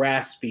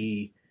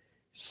raspy,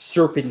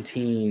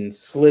 serpentine,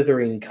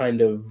 slithering kind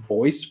of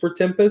voice for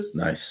Tempest.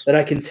 Nice. That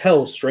I can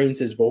tell strains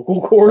his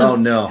vocal cords.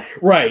 Oh no.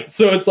 Right.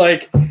 So it's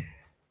like,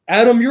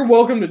 Adam, you're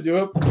welcome to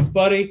do it,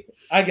 buddy.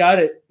 I got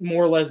it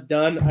more or less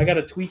done. I got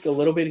to tweak a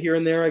little bit here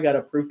and there. I got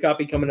a proof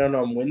copy coming out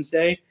on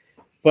Wednesday.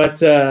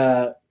 But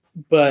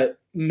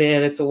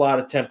man, it's a lot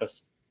of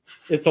Tempest.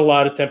 It's a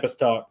lot of Tempest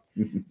talk.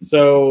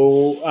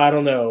 So I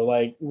don't know.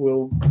 Like,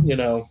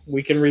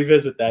 we can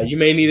revisit that. You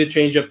may need to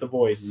change up the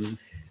voice.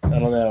 I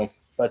don't know.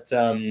 But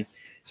so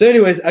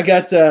anyways, I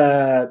got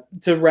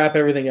to wrap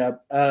everything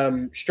up.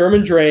 Sturm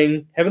and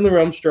Drang, Heavenly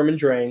Realms Sturm and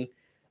Drang,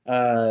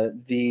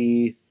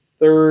 the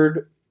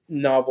third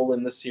novel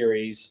in the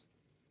series,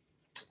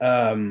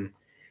 or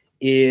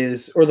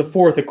the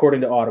fourth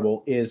according to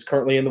Audible, is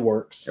currently in the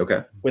works.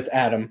 Okay. With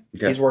Adam.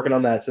 Okay. He's working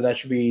on that, so that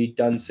should be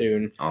done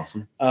soon.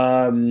 Awesome.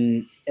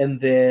 And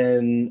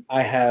then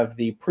I have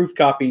the proof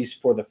copies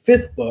for the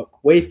fifth book,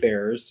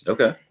 Wayfarers.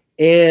 Okay.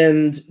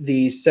 And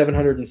the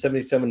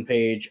 777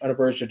 page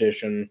unabridged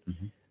edition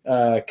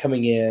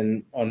coming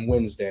in on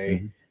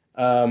Wednesday.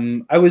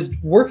 I was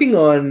working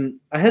on,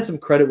 I had some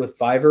credit with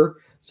Fiverr,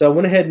 so I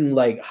went ahead and,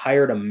 like,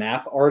 hired a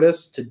map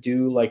artist to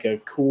do, like, a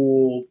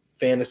cool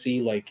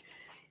fantasy, like,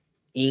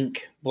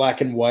 ink,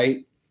 black and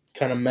white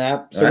kind of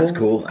map. So that's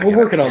cool. We're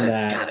working on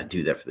that. Gotta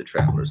do that for the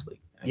Travelers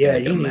League. Yeah,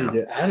 you need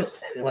to. I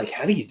don't like.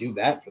 How do you do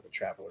that for the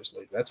Travelers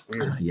League? That's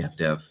weird. You have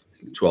to have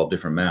 12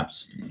 different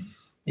maps.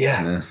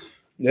 Yeah.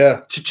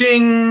 Yeah.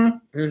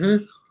 Cha-ching!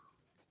 Mm-hmm.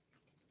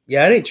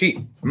 Yeah, it ain't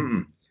cheap.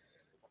 Mm-mm.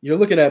 You're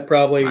looking at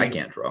probably. I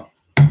can't draw.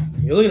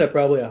 You're looking at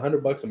probably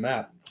 $100 a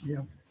map.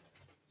 Yeah.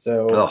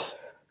 So. Oh.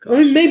 Gosh.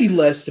 I mean, maybe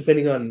less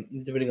depending on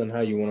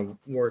how you want to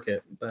work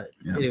it. But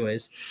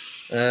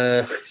anyways,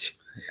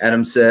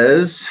 Adam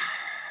says.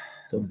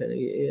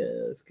 Yeah,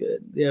 that's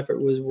good. The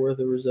effort was worth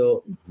the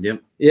result.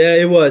 Yep. Yeah,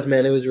 it was,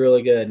 man. It was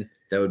really good.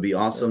 That would be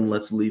awesome.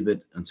 Let's leave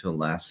it until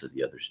last so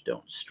the others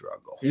don't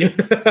struggle.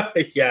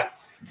 Yeah.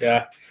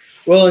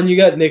 Well, and you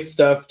got Nick's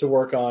stuff to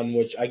work on,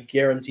 which I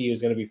guarantee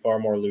is going to be far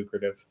more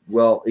lucrative.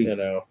 Well,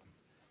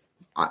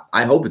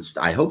 I hope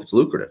it's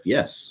lucrative.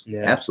 Yes,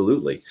 yeah.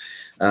 Absolutely.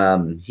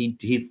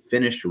 He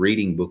finished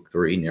reading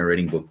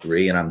narrating book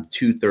 3, and I'm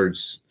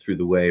 2/3 through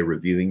the way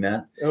reviewing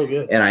that. Oh,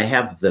 good. And I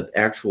have the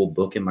actual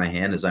book in my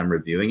hand as I'm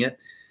reviewing it,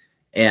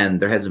 and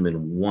there hasn't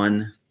been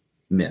one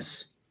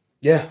miss.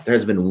 Yeah. There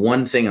hasn't been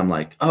one thing I'm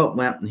like, oh,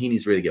 well, he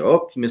needs to go.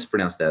 Oh, he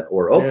mispronounced that,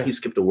 or he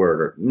skipped a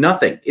word, or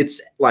nothing.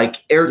 It's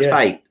like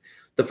airtight.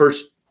 The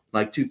first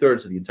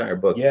 2/3 of the entire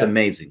book. It's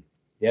amazing.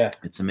 Yeah,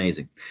 it's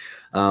amazing.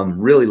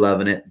 Really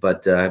loving it,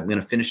 but I'm going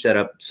to finish that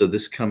up. So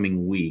this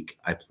coming week,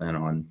 I plan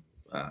on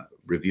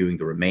reviewing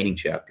the remaining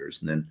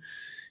chapters, and then,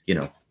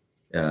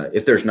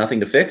 if there's nothing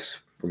to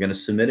fix, we're going to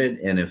submit it,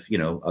 and if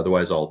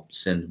otherwise, I'll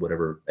send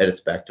whatever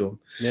edits back to him.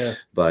 Yeah.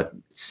 But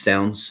it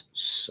sounds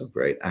so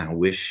great. I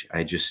wish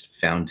I just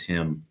found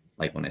him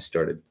when I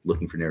started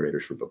looking for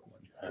narrators for book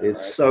 1.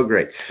 It's so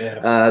great.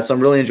 Yeah. So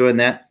I'm really enjoying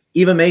that.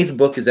 Eva May's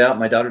book is out.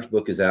 My daughter's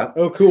book is out.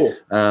 Oh, cool.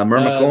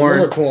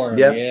 Mermacorn.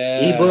 Yep.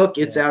 Yeah. Ebook.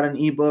 It's out in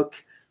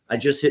ebook. I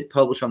just hit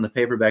publish on the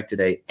paperback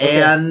today.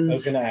 Okay. And I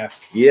was going to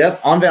ask. Yep.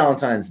 On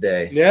Valentine's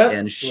Day. Yeah.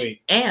 And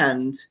sweet.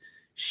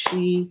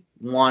 She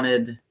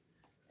wanted,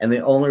 and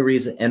the only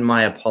reason, and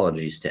my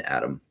apologies to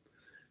Adam,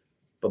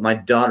 but my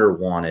daughter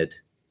wanted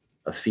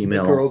a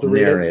female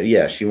narrator.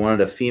 Yeah. She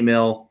wanted a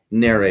female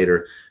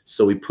narrator.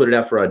 So we put it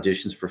out for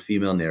auditions for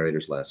female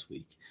narrators last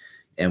week.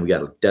 And we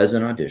got a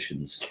dozen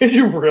auditions. Did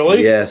you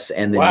really? Yes.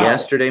 And then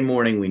yesterday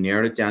morning, we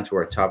narrowed it down to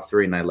our top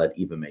 3, and I let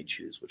Eva May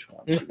choose which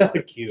one.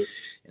 Cute.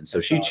 And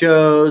so she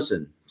chose,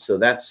 and so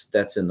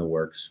that's in the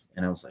works.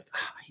 And I was like,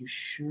 are you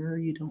sure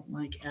you don't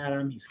like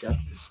Adam? He's got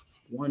this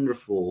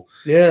wonderful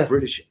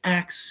British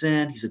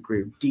accent. He's a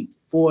great deep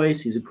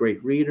voice. He's a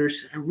great reader.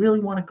 She said, I really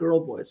want a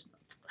girl voice.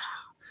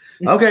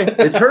 Okay,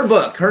 it's her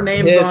book. Her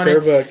name's on it.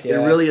 It's her book. Yeah.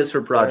 It really is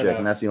her project,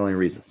 and that's the only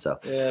reason. So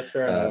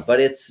fair enough.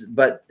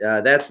 But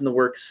that's in the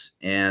works.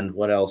 And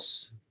what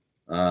else?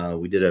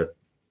 We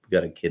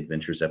got a Kid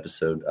Ventures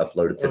episode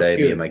uploaded today.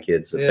 Me and my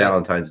kids, a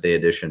Valentine's Day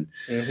edition.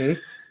 Mm-hmm.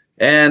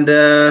 And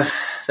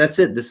that's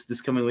it.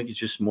 This coming week is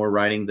just more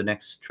writing the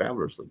next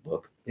Travelers League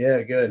book.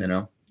 Yeah, good.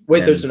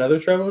 Wait, there's another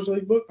Travelers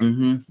League book?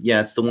 Mm-hmm.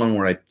 Yeah, it's the one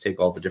where I take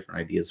all the different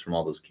ideas from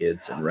all those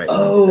kids and write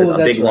a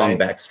big long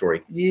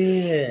backstory.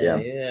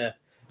 Yeah.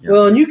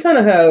 Well, and you kind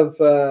of have.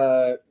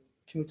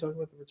 Can we talk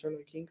about the Return of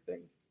the King thing?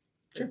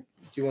 Sure. Do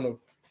you want to?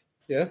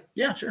 Yeah.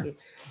 Yeah, sure.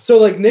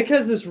 So, Nick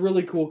has this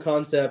really cool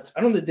concept.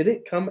 I don't know. Did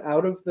it come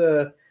out of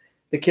the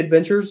Kid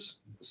Ventures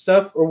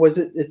stuff, or was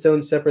it its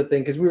own separate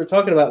thing? Because we were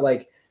talking about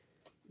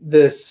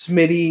the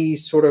Smitty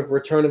sort of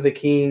Return of the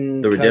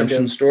King, the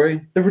redemption story.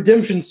 The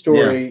redemption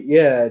story.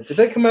 Yeah. Did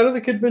that come out of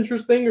the Kid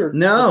Ventures thing, or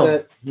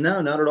no? No,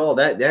 not at all.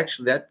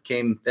 That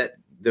came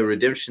the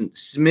redemption,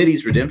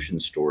 Smitty's redemption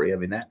story. I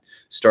mean, that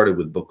started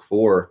with book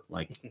 4,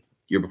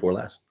 year before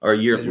last, or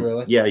year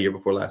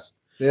before last.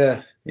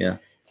 Yeah.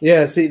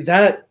 See,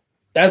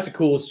 that's a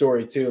cool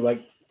story too.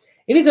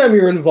 Anytime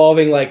you're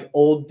involving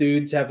old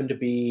dudes having to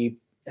be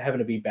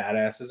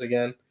badasses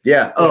again.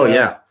 Yeah. Oh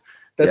yeah.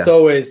 That's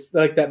always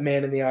that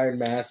Man in the Iron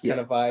Mask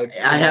kind of vibe.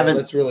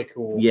 That's really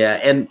cool. Yeah,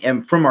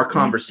 and from our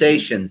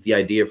conversations, the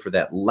idea for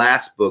that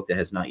last book that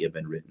has not yet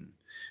been written,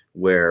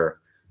 where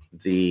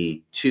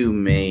the 2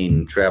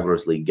 main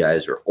Travelers League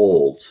guys are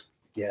old.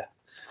 Yeah.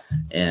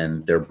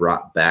 And they're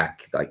brought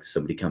back,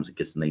 somebody comes and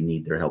gets them, they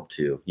need their help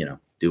to,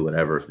 do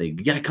whatever. You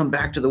got to come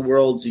back to the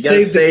worlds. You got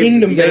to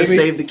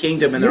save the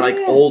kingdom, and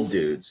they're old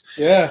dudes.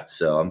 Yeah.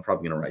 So I'm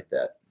probably going to write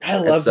that. I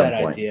love that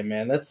idea,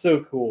 man. That's so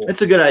cool.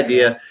 It's a good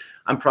idea.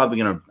 I'm probably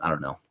going to, I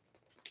don't know.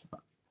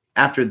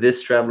 After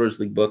this Travelers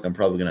League book, I'm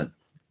probably going to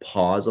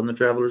pause on the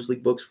Travelers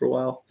League books for a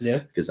while. Yeah.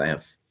 Because I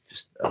have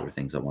just other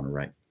things I want to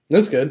write.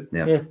 That's good.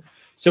 Yeah.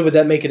 So would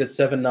that make it a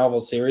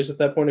 7-novel series at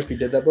that point if you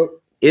did that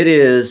book? It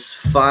is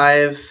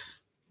 5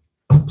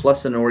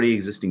 plus an already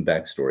existing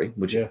backstory,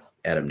 which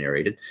Adam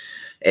narrated.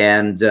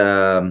 And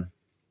the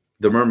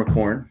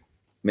Mermacorn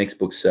makes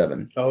book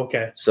 7. Oh,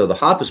 okay. So the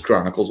Hoppus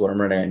Chronicles, what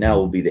I'm writing right now,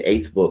 will be the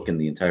 8th book in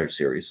the entire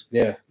series.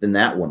 Yeah. Then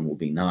that one will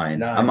be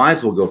 9. I might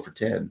as well go for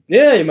 10.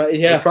 Yeah, you might.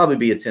 Yeah. It'll probably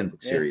be a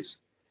 10-book series.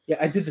 Yeah,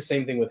 I did the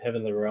same thing with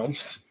Heavenly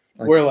Realms.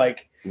 Where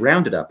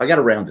round it up. I got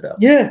to round it up.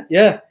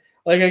 Yeah.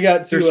 Like I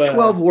got to there's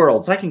 12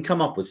 worlds. I can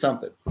come up with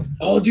something.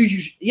 Oh, dude,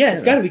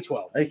 it's got to be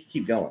 12. I can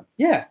keep going.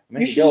 Yeah,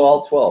 you should go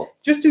all 12.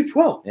 Just do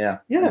 12. Yeah,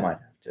 yeah. I might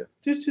have to.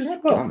 Just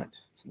God 12. damn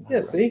it.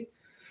 Yeah, see,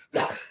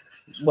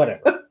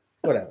 whatever.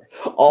 You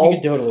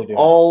can totally do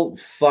all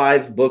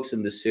 5 books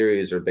in the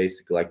series are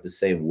basically like the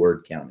same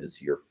word count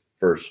as your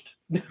first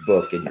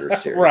book in your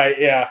series. Right,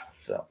 yeah.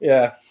 So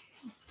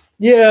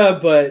yeah,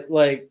 but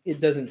like it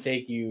doesn't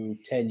take you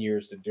 10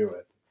 years to do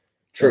it.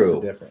 True. That's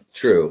the difference.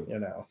 True.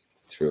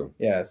 True.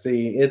 Yeah,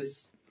 see,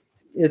 it's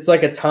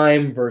like a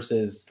time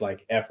versus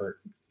like effort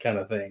kind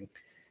of thing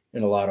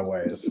in a lot of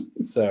ways.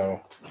 So,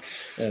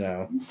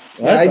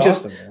 that's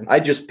awesome, man.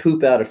 I just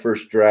poop out a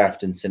first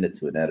draft and send it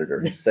to an editor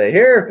and say,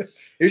 here's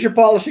your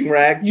polishing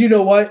rag. You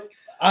know what?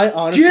 I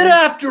honestly get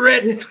after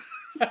it.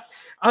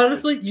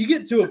 Honestly, you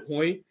get to a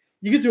point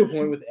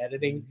with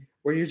editing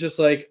where you're just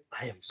like,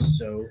 I am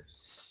so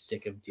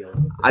sick of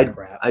dealing with this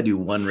crap. I do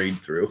one read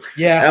through.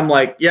 Yeah. I'm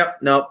like, yep,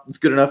 nope, it's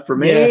good enough for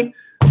me. Yeah.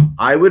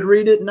 I would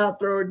read it and not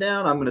throw it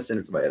down. I'm going to send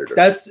it to my editor.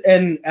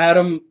 And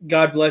Adam,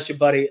 God bless you,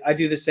 buddy. I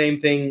do the same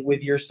thing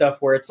with your stuff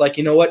where it's like,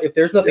 you know what? If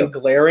there's nothing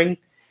glaring,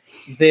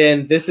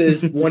 then this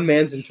is one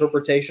man's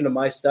interpretation of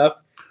my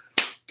stuff.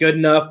 Good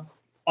enough.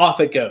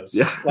 Off it goes.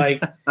 Yeah.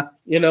 Like,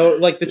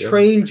 like the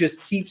train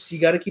just keeps, you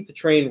got to keep the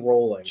train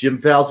rolling.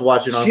 Jim Powell's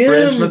watching on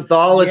French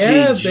Mythology.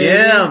 Yeah,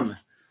 Jim.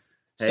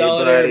 Hey,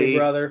 solidarity, buddy.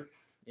 Brother.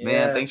 Yeah.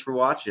 Man, thanks for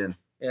watching.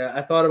 Yeah,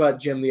 I thought about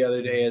Jim the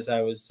other day as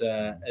I was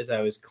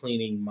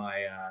cleaning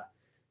my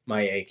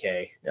my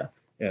AK. Yeah.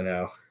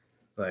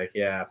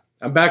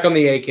 I'm back on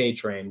the AK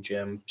train,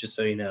 Jim, just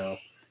so you know.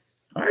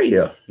 Are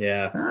you?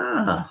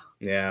 Yeah.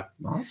 Yeah.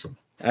 Awesome.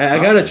 I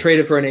got to trade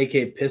it for an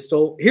AK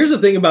pistol. Here's the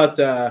thing about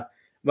the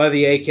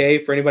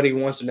AK, for anybody who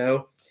wants to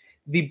know.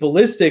 The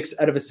ballistics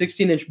out of a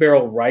 16-inch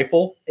barrel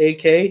rifle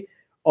AK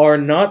are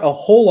not a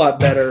whole lot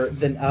better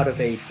than out of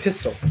a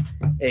pistol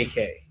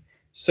AK.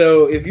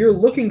 So if you're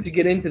looking to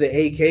get into the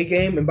AK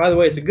game, and by the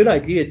way, it's a good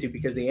idea too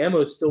because the ammo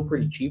is still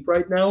pretty cheap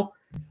right now.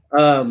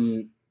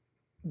 Look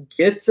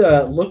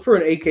for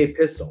an AK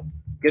pistol.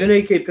 Get an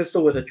AK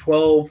pistol with a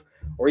 12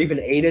 or even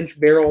 8-inch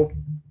barrel.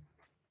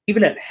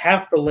 Even at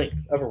half the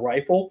length of a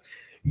rifle,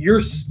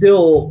 you're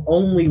still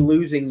only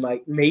losing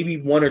like maybe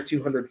 100 or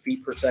 200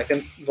 feet per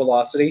second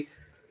velocity,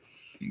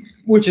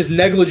 which is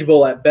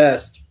negligible at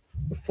best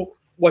for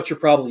what you're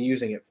probably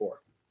using it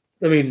for.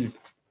 I mean,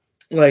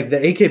 like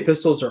the AK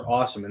pistols are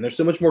awesome, and they're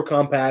so much more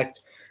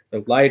compact.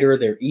 They're lighter.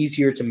 They're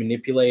easier to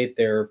manipulate.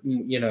 They're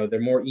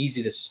more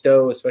easy to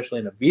stow,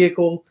 especially in a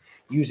vehicle,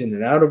 use in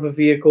and out of a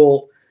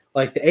vehicle.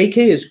 Like the AK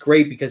is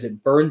great because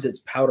it burns its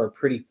powder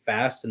pretty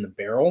fast in the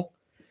barrel.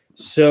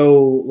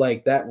 So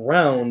like that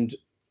round,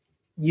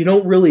 you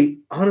don't really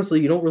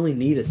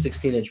need a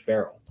 16-inch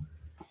barrel.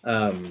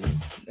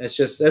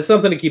 That's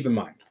something to keep in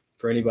mind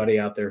for anybody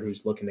out there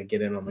who's looking to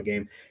get in on the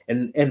game.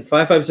 And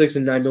 5.56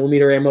 and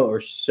 9mm ammo are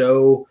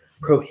so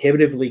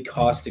prohibitively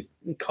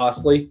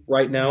costly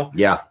right now.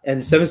 Yeah.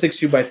 And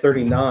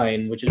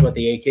 7.62x39, which is what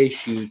the AK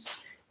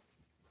shoots,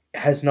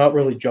 has not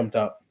really jumped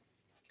up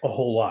a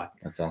whole lot.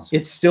 That's awesome.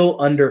 It's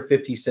still under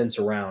 50 cents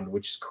a round,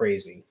 which is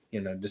crazy,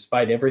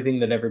 despite everything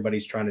that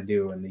everybody's trying to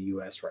do in the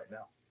US right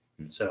now.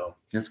 So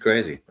that's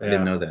crazy. I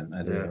didn't know that.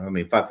 I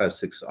mean,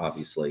 5.56,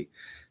 obviously,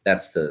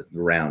 that's the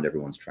round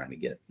everyone's trying to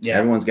get. Yeah.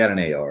 Everyone's got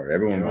an AR.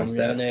 Everyone wants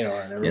that. An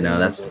AR.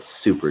 That's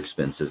super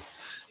expensive.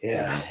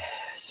 Yeah.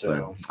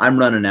 So but I'm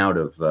running out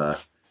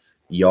of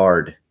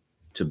yard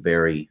to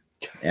bury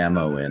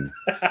ammo in.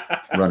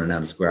 Running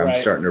out of square. Right.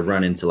 I'm starting to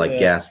run into like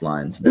gas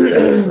lines and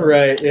stuff. So.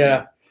 Right.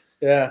 Yeah.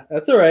 Yeah.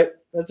 That's all right.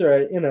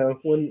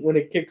 When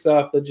it kicks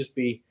off, they'll just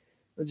be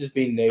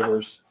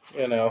neighbors.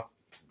 There'll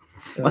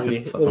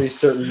be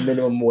certain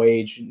minimum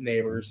wage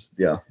neighbors.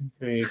 Yeah.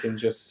 Who you can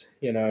just,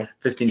 $15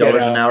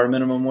 an hour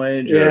minimum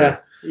wage.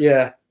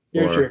 Yeah.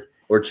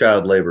 Or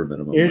child labor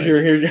minimum wage.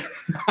 Here's your.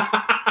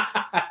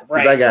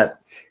 Right.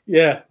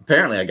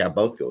 Apparently I got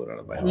both going on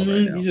in my home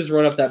right now. You just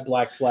run up that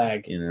black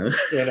flag. You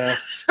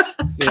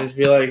just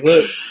be like,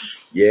 look.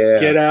 Yeah.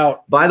 Get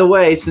out. By the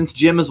way, since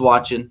Jim is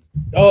watching.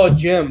 Oh,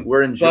 Jim.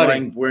 We're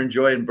enjoying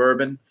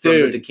bourbon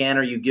from the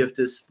decanter you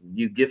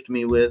gift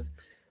me with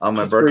on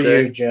my birthday.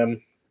 For you,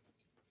 Jim.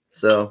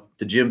 So,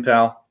 to Jim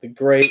Powell. The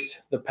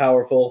great, the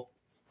powerful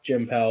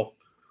Jim Powell.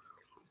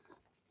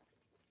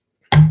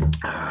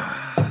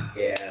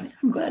 Yeah.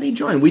 I'm glad he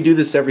joined. We do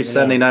this every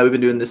Sunday night. We've been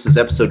doing this. Is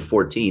episode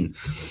 14.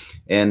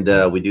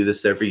 And we do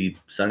this every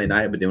Sunday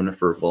night. I've been doing it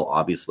for,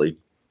 obviously,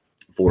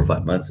 4 or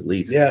 5 months at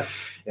least. Yeah.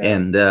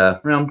 And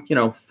around,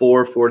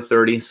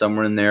 4:30,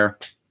 somewhere in there.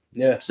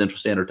 Yeah. Central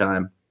Standard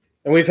Time.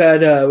 And we've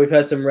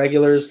had some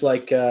regulars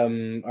like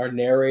our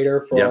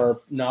narrator for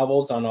our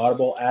novels on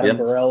Audible, Adam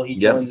Burrell. He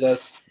joins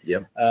us.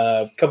 Yep.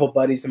 A couple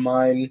buddies of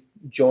mine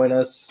join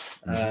us.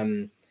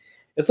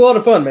 It's a lot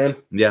of fun, man.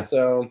 Yeah.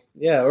 So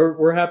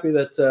we're happy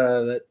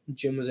that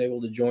Jim was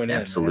able to join in.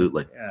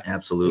 Absolutely. Yeah.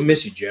 Absolutely. We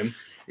miss you, Jim.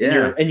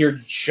 Yeah. And your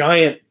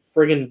giant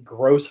friggin'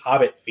 gross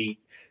hobbit feet.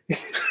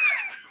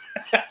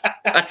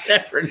 I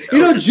never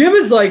know. Jim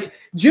is like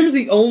Jim's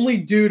the only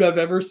dude I've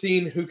ever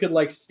seen who could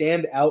like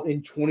stand out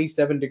in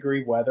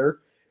 27-degree weather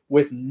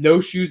with no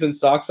shoes and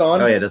socks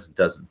on. Oh yeah, it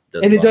doesn't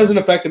and it doesn't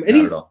affect him. And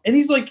Not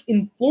he's like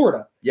in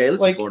Florida. Yeah, he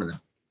lives like, in Florida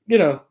now. You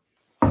know.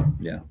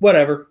 Yeah.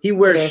 Whatever. He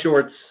wears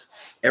shorts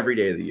every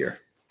day of the year.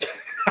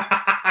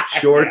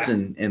 Shorts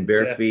and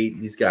bare feet.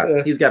 He's got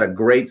a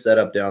great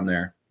setup down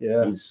there.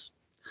 Yeah. He's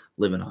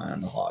living high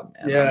on the hog,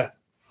 man. Yeah.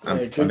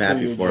 I'm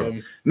happy for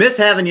him. Miss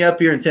having you up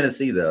here in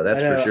Tennessee though, that's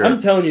for sure. I'm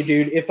telling you,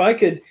 dude, if I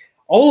could,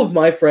 all of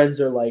my friends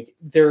are like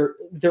they're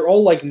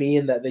all like me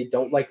in that they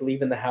don't like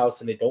leaving the house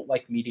and they don't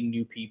like meeting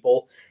new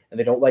people and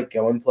they don't like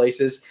going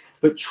places.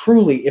 But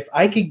truly, if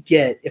I could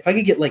get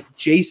like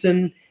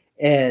Jason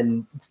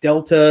and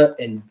Delta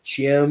and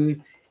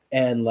Jim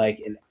and like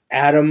an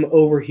Adam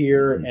over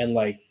here and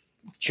like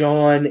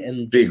John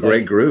and be a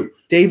great group.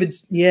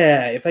 David's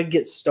if I could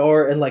get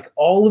Star and like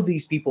all of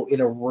these people in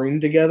a room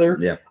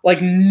together,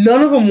 like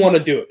none of them want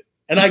to do it.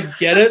 And I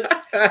get it.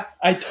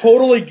 I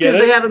totally get it.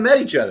 Because they haven't met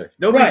each other.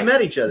 Nobody's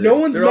met each other. No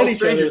one's They're met all each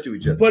strangers other. to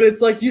each other. But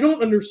it's like you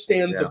don't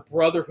understand the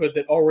brotherhood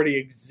that already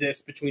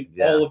exists between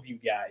all of you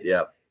guys.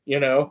 Yeah. You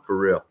know? For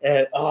real.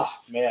 And oh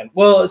man.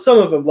 Well, some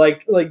of them,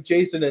 like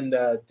Jason and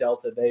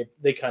Delta,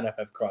 they kind of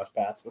have crossed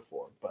paths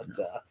before. But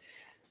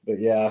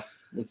yeah,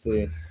 let's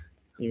see.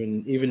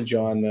 Even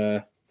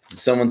John.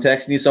 Someone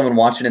texting you? Someone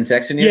watching and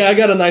texting you? Yeah, I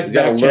got a nice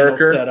back channel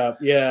lurker set up.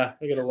 Yeah,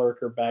 I got a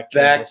lurker back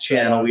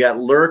channel. We got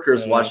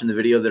lurkers watching the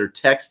video that are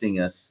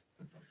texting us.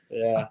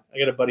 Yeah, I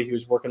got a buddy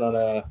who's working on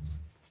a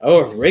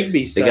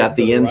Rigby site. They got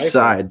the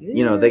inside.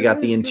 You know, they got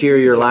the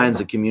interior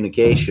lines of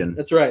communication.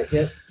 That's right.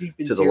 Yeah, deep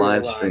to the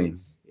live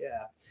streams.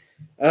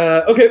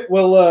 Yeah. Okay.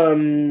 Well,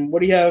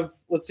 what do you have?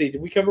 Let's see.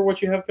 Did we cover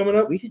what you have coming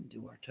up? We didn't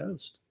do our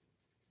toast.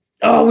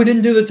 Oh, we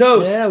didn't do the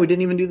toast. Yeah, we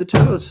didn't even do the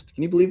toast.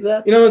 Can you believe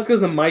that? You know, it's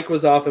because the mic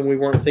was off and we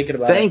weren't thinking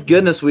about it. Thank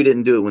goodness we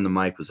didn't do it when the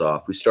mic was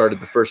off. We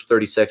started the first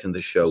 30 seconds of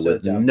the show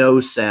with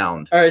no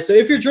sound. All right, so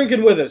if you're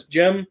drinking with us,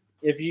 Jim,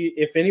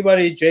 if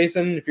anybody,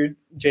 Jason,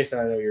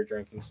 I know you're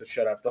drinking, so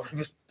shut up. Don't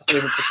even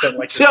pretend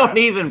like don't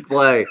even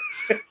play.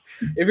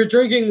 If you're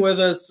drinking with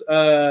us,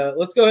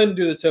 let's go ahead and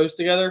do the toast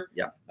together.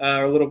 Yeah.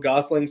 Our little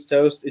Gosslings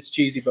toast. It's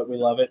cheesy, but we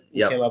love it.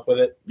 We came up with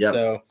it. Yeah.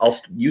 So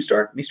you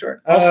start? Me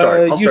start? I'll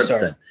start. I'll start this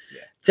then.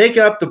 Yeah. Take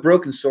up the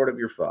broken sword of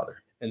your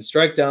father. And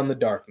strike down the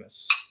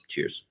darkness.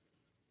 Cheers.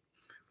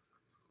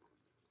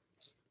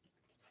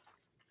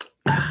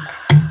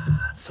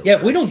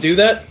 If we don't do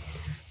that,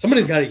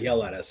 somebody's got to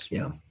yell at us.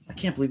 Yeah. I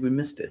can't believe we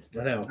missed it.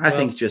 I know. I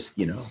think just,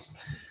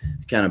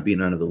 kind of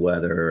being under the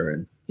weather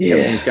and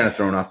he's kind of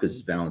thrown off because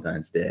it's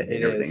Valentine's Day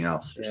and everything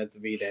else. Yeah, it's a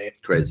V-Day.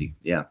 Crazy.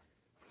 Yeah.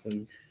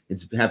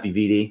 It's happy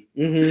VD.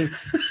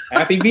 Mm-hmm.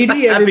 Happy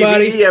VD,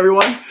 everybody. Happy VD,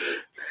 everyone.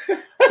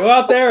 Go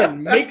out there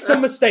and make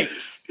some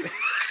mistakes.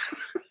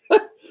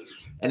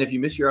 And if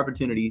you miss your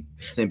opportunity,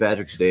 St.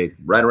 Patrick's Day,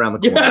 right around the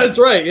corner. Yeah, that's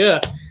right. Yeah.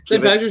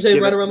 St. Patrick's Day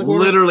right around the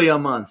corner. Literally a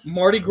month.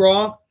 Mardi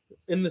Gras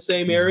in the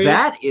same area.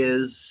 That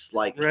is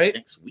like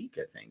next week,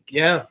 I think.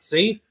 Yeah.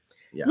 See?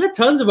 Yeah. We had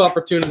tons of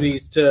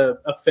opportunities to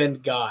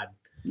offend God.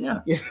 Yeah.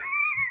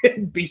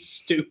 It'd be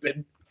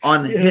stupid.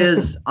 On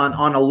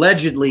on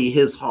allegedly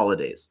his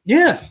holidays.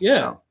 Yeah. Yeah.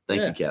 So,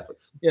 thank you,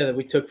 Catholics. Yeah, that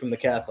we took from the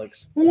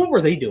Catholics. Well, what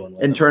were they doing?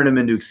 And turn them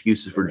into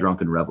excuses for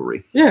drunken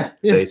revelry. Yeah.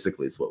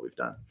 Basically, is what we've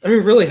done. I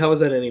mean, really, how is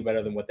that any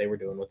better than what they were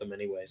doing with them,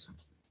 anyways?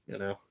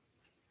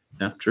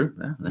 Yeah, true.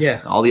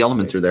 Yeah. All the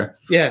elements are there.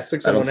 Yeah,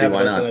 6 of one, half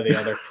of the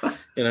other.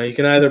 You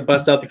can either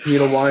bust out the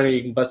communal wine or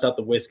you can bust out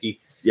the whiskey.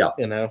 Yeah.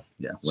 Yeah.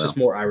 It's just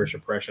more Irish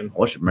oppression.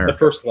 What's America? The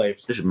first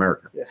slaves. This is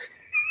America. Yeah.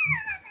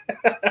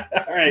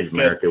 All right,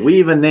 America. We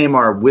even name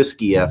our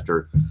whiskey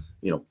after,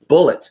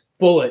 Bullet.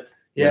 Bullet.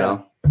 Yeah.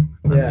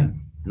 Yeah.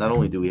 Not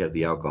only do we have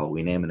the alcohol,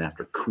 we name it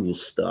after cool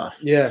stuff.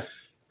 Yeah.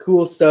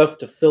 Cool stuff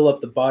to fill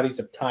up the bodies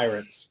of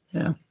tyrants.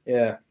 Yeah.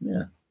 Yeah.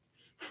 Yeah.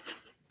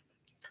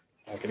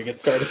 Not gonna get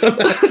started on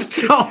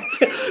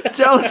that.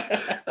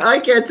 Don't. I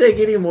can't take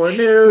any more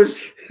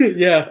news.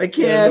 Yeah. I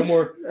can't. No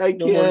more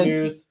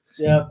news.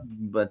 Yeah.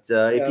 But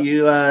if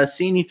you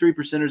see any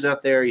 3%ers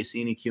out there, you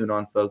see any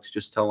QAnon folks,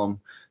 just tell them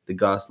the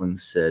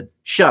Gosslings said,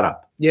 shut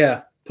up.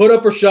 Yeah. Put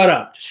up or shut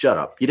up. Just shut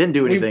up. You didn't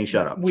do anything.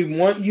 Shut up. We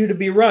want you to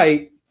be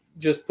right.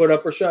 Just put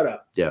up or shut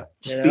up. Yeah.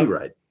 Just be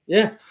right.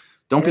 Yeah.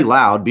 Don't be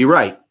loud. Be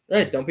right.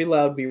 Right. Don't be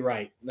loud. Be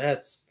right.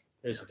 There's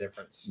a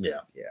difference. Yeah.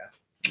 Yeah.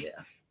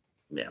 Yeah.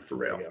 Yeah. For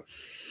real.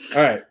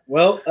 All right.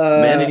 Well,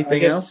 man,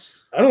 anything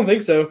else? I don't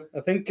think so.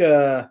 I think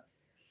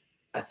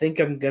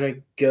I'm going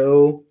to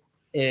go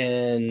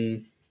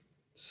and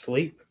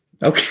sleep.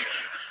 Okay.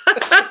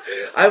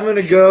 I'm going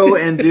to go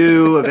and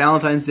do a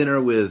Valentine's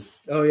dinner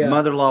with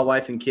mother-in-law,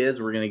 wife, and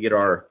kids. We're going to get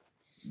our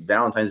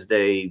Valentine's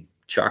Day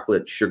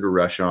chocolate sugar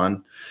rush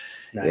on.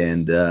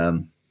 Nice.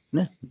 And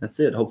that's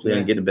it. Hopefully I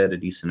can get to bed a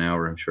decent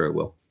hour. I'm sure I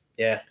will.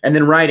 Yeah. And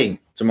then writing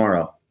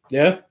tomorrow.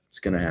 Yeah. It's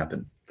going to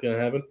happen. It's going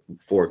to happen?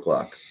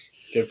 4:00.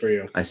 Good for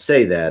you. I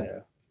say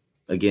that.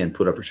 Again,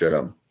 put up or shut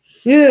up.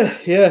 Yeah.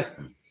 Yeah.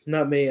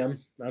 Not me. I'm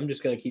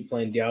just going to keep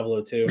playing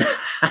Diablo 2.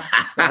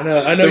 I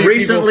know. The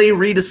recently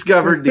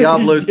rediscovered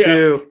Diablo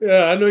 2.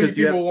 Yeah, I know you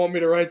people want me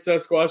to write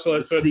Sasquatch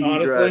Lights, but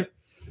honestly,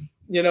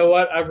 You know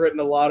what? I've written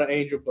a lot of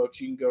angel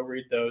books. You can go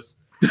read those.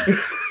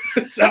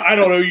 So I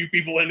don't owe you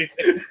people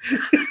anything.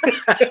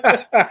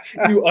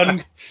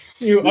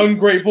 You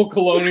ungrateful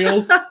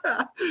colonials.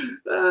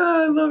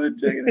 I love it.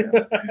 Check it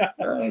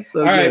out.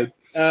 So all good.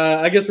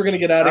 Right. I guess we're going to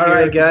get out of all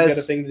here. Right, guys. We got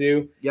a thing to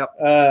do.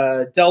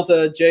 Yep.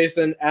 Delta,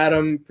 Jason,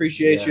 Adam,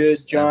 appreciate you.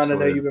 John,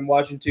 absolutely. I know you've been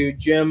watching too.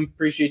 Jim,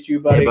 appreciate you,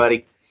 buddy. Hey,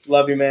 buddy.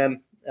 Love you,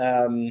 man.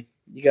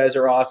 You guys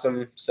are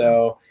awesome.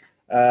 So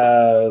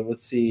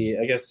let's see.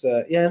 I guess,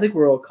 I think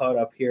we're all caught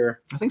up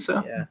here. I think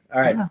so. Yeah.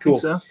 All right, I cool.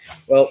 think so.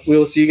 Well, we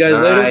will see you guys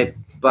later. All right.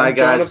 Bye, I'm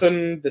guys.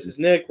 Jonathan. This is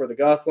Nick. We're the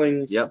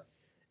Gosslings. Yep.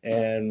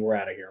 And we're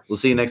out of here. We'll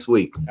see you next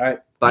week. All right.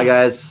 Bye, Peace.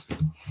 guys.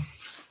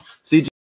 See you.